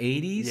in the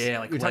 80s. Yeah,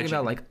 like you're talking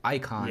about like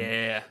icon.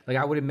 Yeah. Like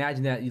I would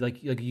imagine that,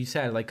 like you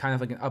said, like kind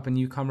of like an up and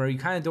newcomer. You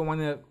kind of don't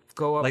want to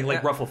go up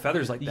like ruffle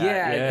feathers like that.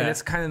 Yeah, and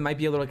it's kind of might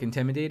be a little like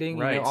intimidating.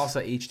 Right. You know, also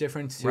age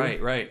difference too.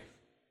 Right.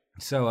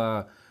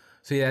 So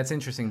yeah, that's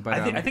interesting. But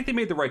I think they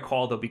made the right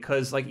call though,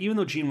 because like even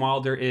though Gene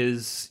Wilder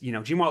is,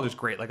 Gene Wilder's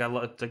great. Like I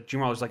love, like Gene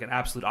Wilder's like an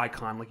absolute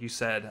icon, like you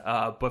said.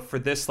 But for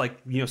this, like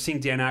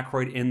seeing Dan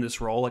Aykroyd in this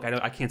role, like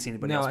I can't see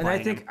anybody else. No,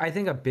 and I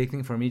think a big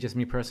thing for me, just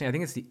me personally, I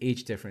think it's the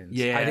age difference.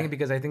 Yeah. I think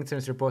because I think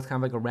since they're both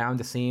kind of like around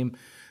the same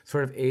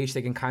sort of age,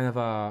 they can kind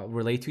of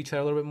relate to each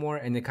other a little bit more,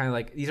 and they kind of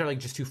like these are like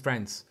just two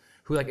friends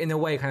who like in a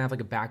way kind of have like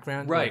a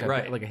background,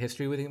 right, like a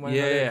history with one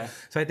another. Yeah.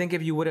 So I think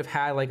if you would have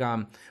had like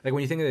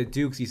when you think of the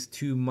Dukes, these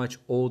two much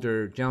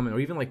older gentlemen, or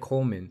even like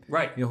Coleman,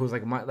 right? Who's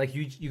like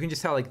you can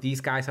just tell like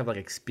these guys have like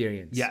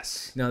experience.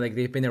 Yes. Like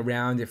they've been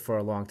around it for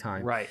a long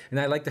time. Right. And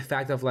I like the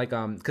fact of like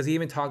because he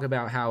even talked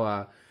about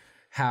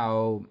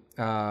how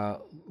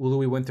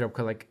Louis Winthrop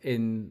could like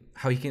in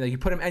how he can like you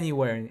put him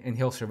anywhere and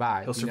he'll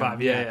survive. He'll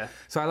survive. Yeah.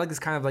 So I like this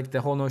kind of like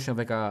the whole notion of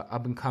like a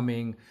up and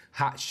coming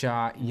hot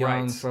shot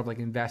young sort of like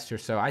investor.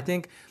 So I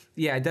think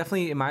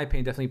definitely in my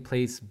opinion definitely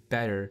plays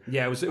better.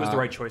 Yeah, it was the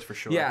right choice for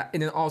sure. Yeah,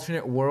 in an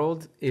alternate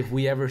world, if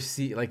we ever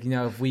see like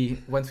if we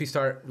once we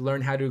start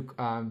learn how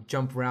to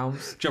jump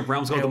realms, go to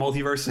the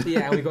multiverse.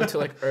 Yeah, and we go to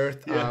like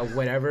Earth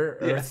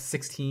Earth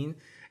 16.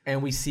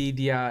 And we see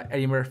the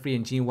Eddie Murphy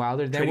and Gene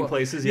Wilder. Then Trading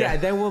places, yeah.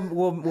 Then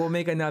we'll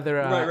make another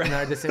another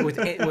with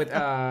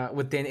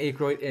Dan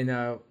Aykroyd and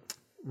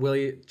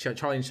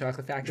Charlie and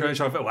Chocolate Factory.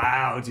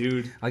 Wow,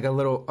 dude! Like a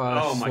little.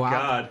 Oh my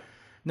god!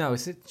 No,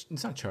 it's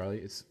not Charlie.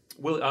 It's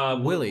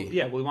Willy.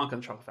 Yeah, Willy Wonka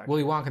and the Chocolate Factory.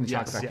 Willy Wonka and the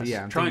Chocolate Factory.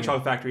 Yeah, Charlie and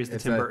Chocolate Factory is the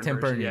Tim Burton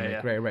version.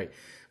 Yeah. Right.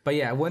 But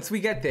yeah, once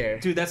we get there,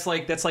 dude, that's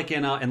like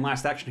in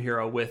Last Action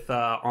Hero with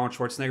Arnold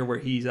Schwarzenegger, where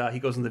he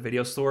goes in the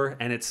video store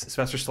and it's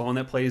Sylvester Stallone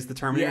that plays the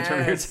Terminator.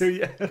 Yes.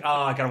 Terminator 2. Yeah.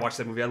 Oh, I gotta watch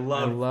that movie. I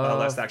love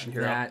Last Action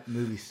Hero. That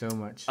movie so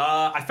much.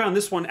 I found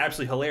this one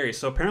absolutely hilarious.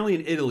 So apparently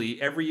in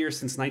Italy, every year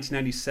since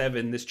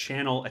 1997, this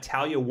channel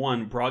Italia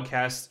 1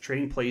 broadcasts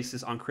Trading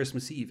Places on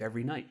Christmas Eve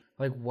every night.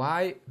 Like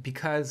why?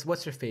 Because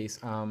what's her face?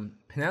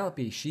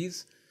 Penelope.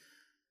 She's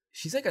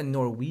like a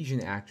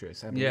Norwegian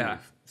actress, I believe. Yeah.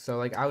 So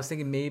like I was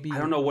thinking maybe I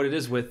don't know what it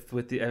is with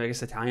the I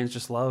guess Italians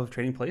just love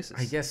Trading Places.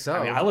 I guess so.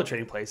 I mean I love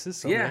Trading Places.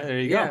 So yeah. There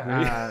you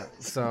go.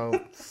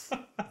 So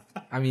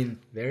I mean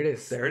there it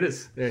is. There it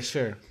is. Yeah,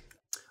 sure.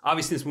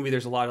 Obviously in this movie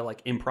there's a lot of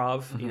like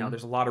improv. Mm-hmm.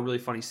 There's a lot of really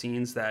funny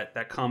scenes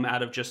that come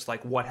out of just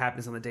like what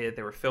happens on the day that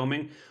they were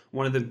filming.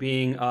 One of them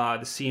being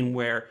the scene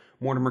where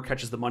Mortimer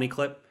catches the money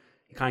clip.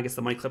 He kind of gets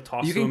the money clip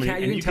tossed to him,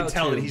 and you can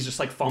tell that he's just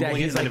like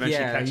fumbling it, and eventually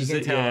catches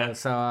it. Yeah.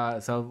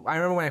 So I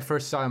remember when I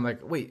first saw it, I'm like,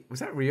 wait, was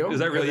that real? Is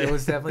that really? It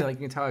was definitely like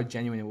you can tell how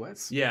genuine it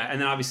was. Yeah,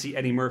 and then obviously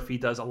Eddie Murphy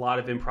does a lot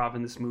of improv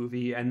in this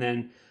movie, and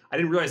then I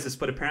didn't realize this,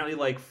 but apparently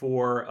like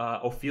for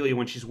Ophelia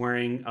when she's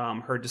wearing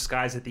her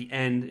disguise at the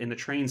end in the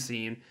train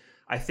scene,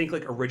 I think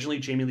like originally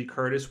Jamie Lee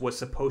Curtis was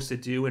supposed to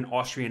do an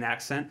Austrian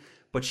accent,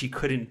 but she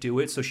couldn't do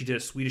it, so she did a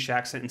Swedish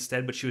accent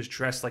instead, but she was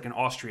dressed like an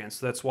Austrian.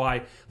 So that's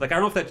why, like, I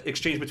don't know if that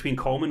exchange between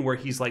Coleman where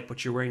he's like,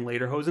 but you're wearing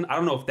lederhosen, I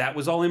don't know if that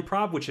was all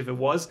improv, which if it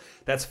was,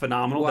 that's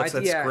phenomenal. Well,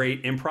 that's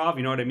great improv,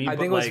 you know what I mean? I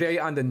think it was very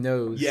on the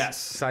nose. Yes.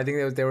 So I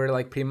think they were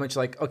like pretty much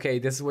like, okay,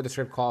 this is what the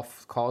script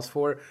calls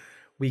for.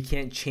 We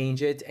can't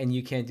change it, and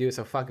you can't do it,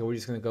 so fuck it. We're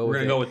just gonna go with it.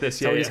 We're gonna go with this,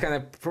 So we're just kind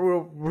of,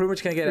 we're pretty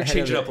much gonna get ahead of it.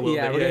 Change it up a little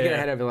bit. Yeah, we're gonna get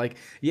ahead of it. Like,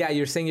 yeah,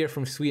 you're saying you're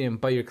from Sweden,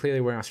 but you're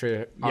clearly wearing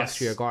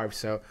Austria garb,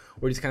 so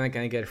we're just kind of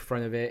gonna get in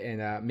front of it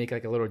and make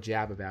like a little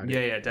jab about it.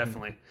 Yeah,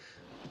 definitely.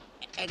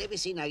 Let me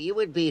see now. You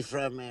would be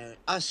from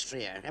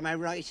Austria, am I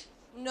right?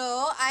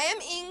 No, I am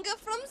Inga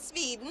from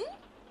Sweden.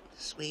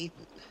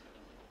 Sweden?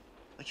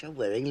 But you're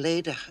wearing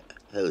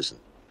lederhosen.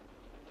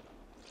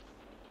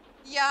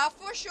 Yeah,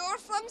 for sure,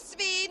 from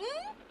Sweden.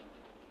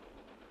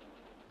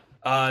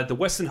 The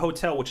Westin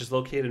Hotel, which is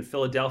located in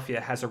Philadelphia,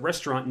 has a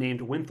restaurant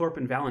named Winthrop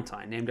and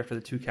Valentine, named after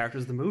the two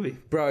characters of the movie.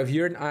 Bro, if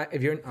you're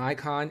an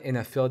icon in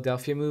a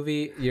Philadelphia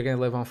movie, you're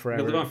gonna live on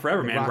forever. You live on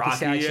forever, man. Rocky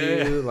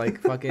statue,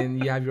 like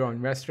fucking, you have your own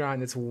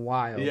restaurant. It's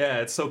wild. Yeah,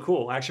 it's so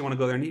cool. I actually want to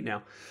go there and eat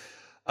now.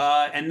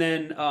 And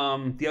then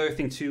the other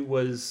thing too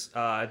was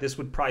this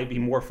would probably be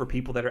more for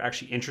people that are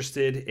actually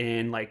interested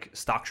in like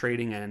stock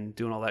trading and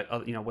doing all that,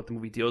 what the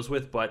movie deals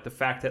with. But the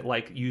fact that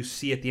like you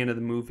see at the end of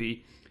the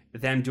movie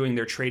them doing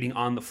their trading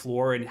on the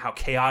floor and how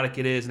chaotic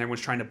it is, and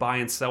everyone's trying to buy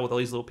and sell with all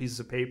these little pieces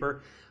of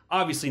paper.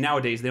 Obviously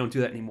nowadays they don't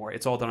do that anymore.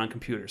 It's all done on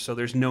computers, so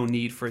there's no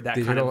need for that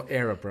digital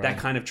era, bro. That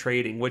kind of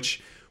trading,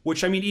 which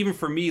I mean, even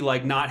for me,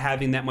 like not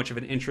having that much of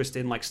an interest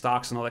in like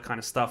stocks and all that kind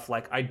of stuff,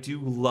 like I do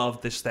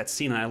love that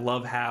scene, and I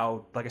love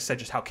how, like I said,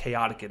 just how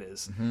chaotic it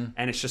is.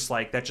 And it's just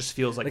like that just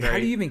feels like very, how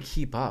do you even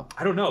keep up?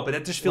 I don't know, but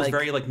that just feels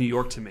very like New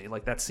York to me,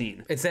 like that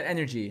scene. It's that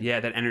energy. Yeah,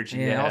 that energy.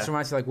 Yeah, it also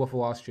reminds you like Wolf of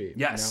Wall Street.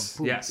 Yes,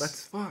 Boom, yes.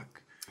 Let's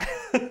fuck.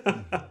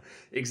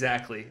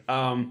 Exactly.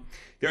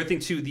 The other thing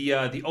too,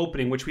 the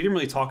opening, which we didn't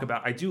really talk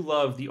about. I do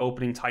love the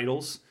opening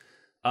titles.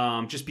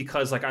 Just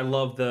because like I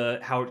love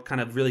how it kind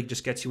of really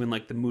just gets you in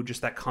like the mood,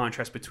 just that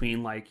contrast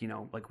between like,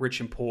 like rich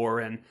and poor,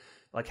 and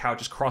like how it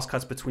just cross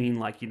cuts between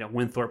like,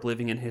 Winthrop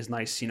living in his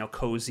nice,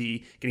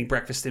 cozy, getting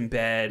breakfast in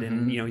bed,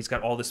 and he's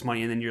got all this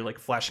money, and then you're like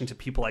flashing to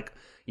people like,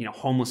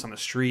 homeless on the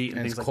street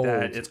and things like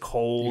that. It's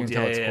cold. You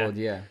can tell it's cold,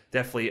 yeah.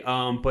 Definitely.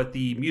 But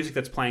the music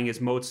that's playing is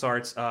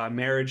Mozart's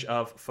Marriage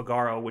of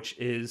Figaro, which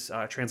is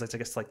translates I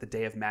guess to like the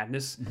Day of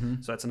Madness.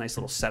 So that's a nice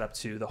little setup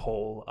to the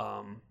whole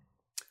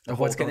the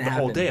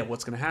whole day of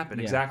what's going to happen.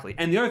 Yeah. Exactly.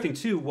 And the other thing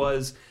too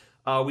was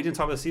we didn't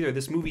talk about this either.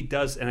 This movie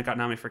does, and it got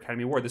nominated for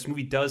Academy Award. This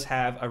movie does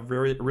have a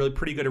really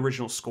pretty good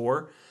original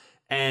score.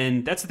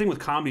 And that's the thing with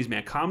comedies,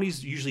 man.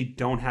 Comedies usually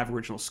don't have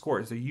original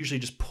scores. They usually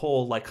just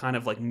pull like kind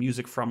of like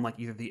music from like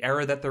either the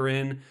era that they're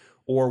in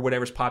or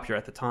whatever's popular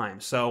at the time.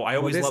 So I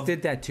always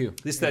did that too.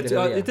 It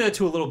did that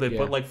too a little bit,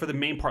 but like for the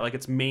main part, like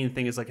its main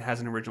thing is like it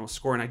has an original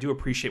score, and I do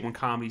appreciate when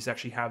comedies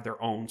actually have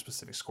their own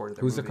specific score to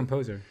their Who's movie. the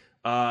composer?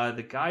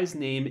 The guy's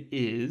name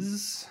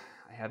is,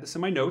 I have this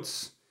in my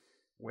notes.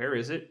 Where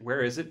is it?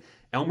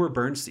 Elmer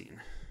Bernstein.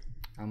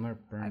 Elmer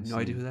Bernstein. I have no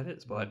idea who that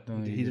is, but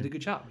he did a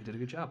good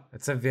job.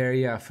 That's a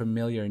very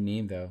familiar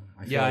name, though.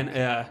 I feel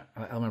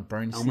Elmer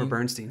Bernstein. Elmer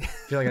Bernstein. I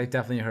feel like I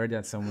definitely heard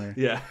that somewhere.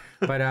 Yeah.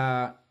 But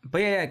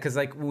yeah, because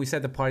like when we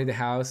said the party at the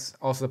house,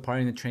 also the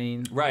party in the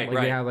train. Right.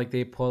 Like, yeah, like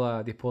they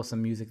pull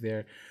some music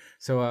there.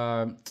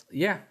 So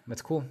yeah,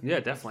 that's cool. Yeah,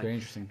 definitely. Very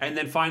interesting. And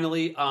then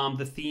finally,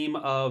 the theme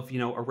of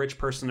a rich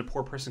person and a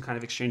poor person kind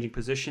of exchanging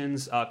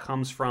positions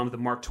comes from the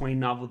Mark Twain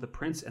novel The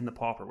Prince and the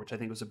Pauper, which I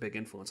think was a big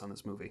influence on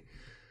this movie.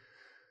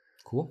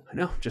 Cool. I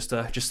know, just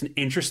an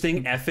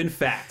interesting effing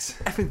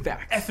fact.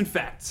 Effing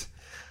fact.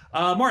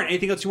 Martin,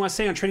 anything else you want to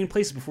say on Trading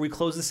Places before we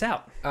close this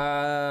out?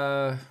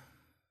 No,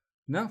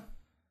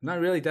 not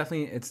really.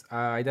 Definitely,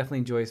 I definitely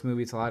enjoy this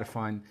movie. It's a lot of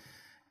fun,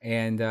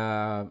 and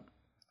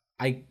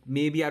I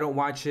don't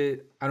watch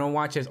it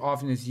as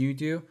often as you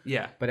do.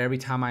 Yeah. But every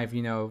time I've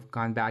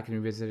gone back and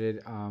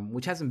revisited,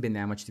 which hasn't been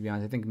that much to be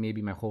honest. I think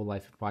maybe my whole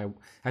life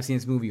I've seen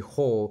this movie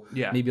whole.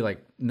 Yeah. Maybe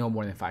like no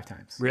more than 5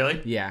 times.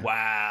 Really? Yeah.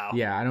 Wow.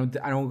 Yeah. I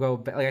don't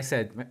go like I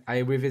said. I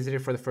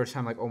revisited for the first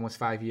time like almost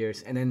 5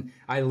 years, and then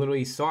I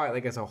literally saw it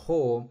like as a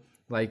whole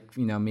like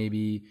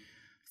maybe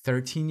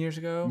 13 years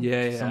ago.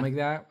 Yeah. Something like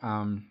that.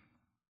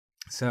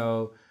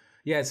 So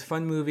yeah, it's a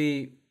fun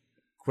movie.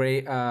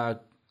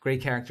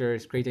 Great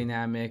characters, great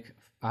dynamic,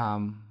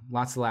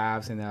 lots of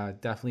laughs, and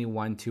definitely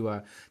one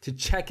to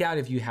check out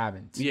if you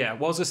haven't. Yeah,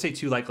 well, I was gonna say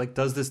too, like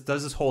does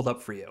this hold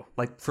up for you?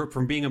 Like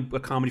from being a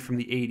comedy from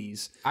the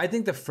 80s? I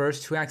think the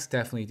first 2 acts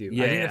definitely do.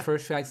 Yeah, I think the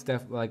first 2 acts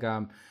definitely like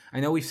I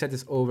know we've said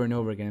this over and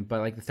over again,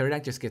 but like the third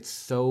act just gets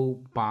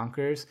so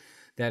bonkers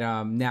that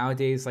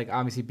nowadays, like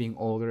obviously being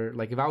older,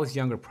 like if I was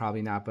younger,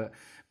 probably not, but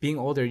being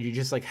older, you're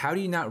just like, how do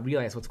you not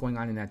realize what's going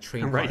on in that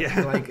train? Right.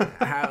 Yeah.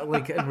 Like, how?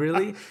 Like,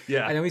 really?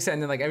 Yeah. And then we said,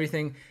 and then like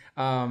everything,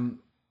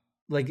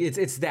 like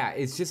it's that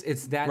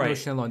right.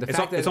 notion alone.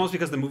 It's almost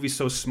because the movie's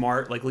so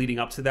smart, like leading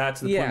up to that,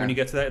 to the point when you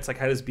get to that, it's like,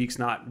 how does Beeks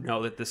not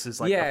know that this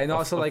is like, and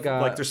also like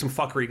there's some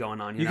fucking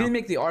going on. You can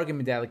make the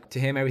argument that like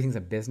to him everything's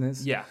a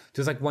business. Yeah.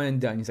 Just like one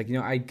and done. He's like,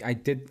 I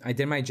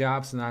did my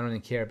job, so now I don't really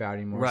care about it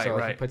anymore. Right. So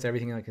like, he puts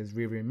everything in like his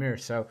rearview mirror.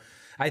 So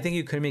I think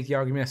you could make the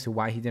argument as to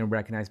why he didn't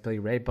recognize Billy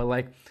Ray, but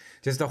like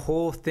just the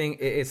whole thing,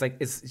 it's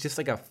just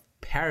like a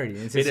parody.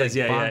 It's just it is,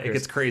 bonkers. it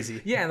gets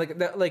crazy. Yeah,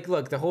 and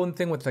look, the whole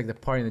thing with like the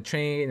party in the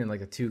train and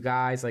like the 2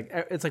 guys, like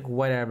it's like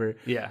whatever.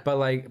 Yeah. But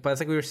it's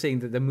like we were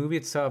saying, the movie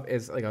itself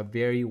is like a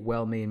very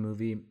well-made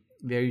movie,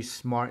 very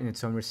smart in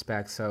its own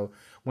respect. So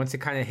once it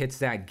kind of hits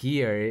that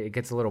gear, it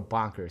gets a little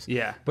bonkers.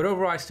 Yeah. But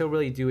overall, I still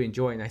really do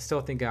enjoy it, and I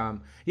still think,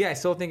 I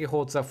still think it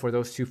holds up for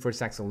those 2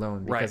 first acts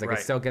alone because it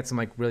still gets some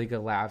like really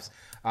good laughs.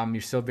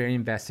 You're still very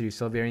invested, you're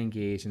still very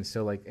engaged, and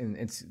still like, and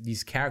it's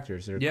these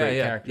characters are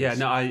great characters. Yeah.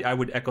 No, I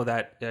would echo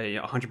that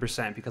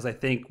 100% because I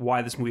think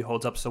why this movie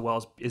holds up so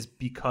well is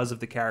because of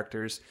the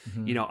characters.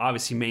 Mm-hmm.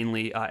 Obviously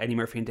mainly Eddie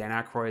Murphy and Dan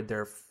Aykroyd.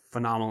 They're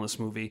phenomenal in this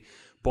movie.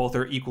 Both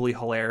are equally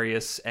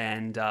hilarious,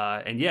 and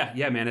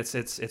yeah, man,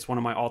 it's one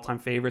of my all-time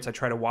favorites. I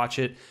try to watch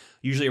it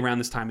usually around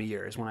this time of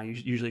year is when I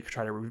usually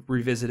try to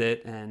revisit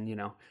it, and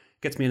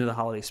gets me into the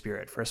holiday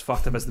spirit. For as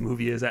fucked up as the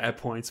movie is at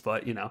points,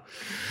 but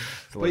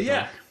but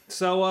yeah.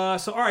 So all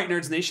right,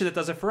 Nerds Nation, that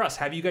does it for us.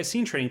 Have you guys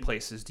seen Trading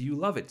Places? Do you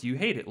love it? Do you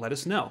hate it? Let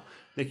us know.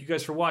 Thank you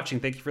guys for watching.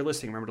 Thank you for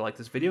listening. Remember to like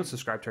this video and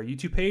subscribe to our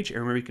YouTube page. And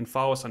remember, you can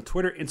follow us on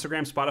Twitter,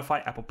 Instagram,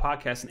 Spotify, Apple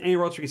Podcasts, and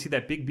anywhere else where you can see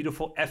that big,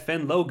 beautiful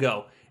FN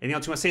logo. Anything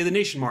else you want to say to the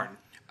nation, Martin?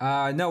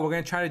 No, we're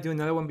going to try to do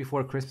another one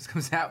before Christmas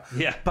comes out.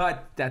 Yeah.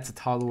 But that's a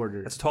tall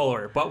order. That's a tall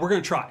order. But we're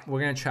going to try.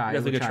 We're going to try.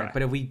 We're going to try.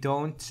 But if we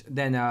don't,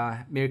 then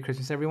Merry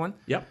Christmas, everyone.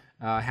 Yep.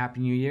 Happy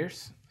New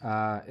Year's.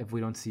 If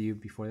we don't see you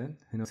before then,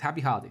 who knows?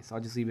 Happy holidays.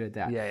 I'll just leave it at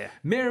that. Yeah.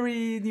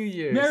 Merry New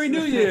Year. Merry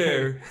New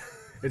Year.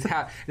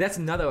 That's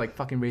another like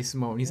fucking racist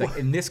moment. He's like,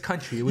 in this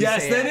country, we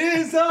yes, say that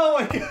is. Oh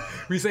my God.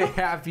 We say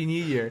Happy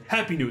New Year.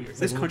 Happy New Year.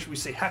 This country, we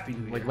say Happy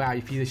New Year. Like, wow,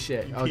 you piece of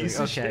shit.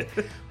 Okay. Shit.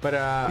 But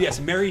yes,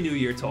 Merry New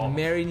Year to all.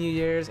 Merry New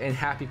Year's and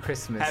Happy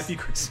Christmas. Happy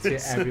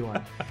Christmas to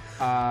everyone.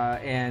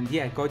 And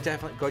yeah, go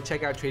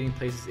check out Trading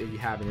Places if you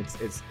haven't.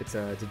 It's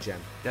a gem.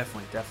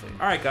 Definitely.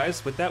 All right,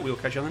 guys. With that, we will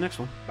catch you on the next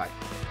one. Bye.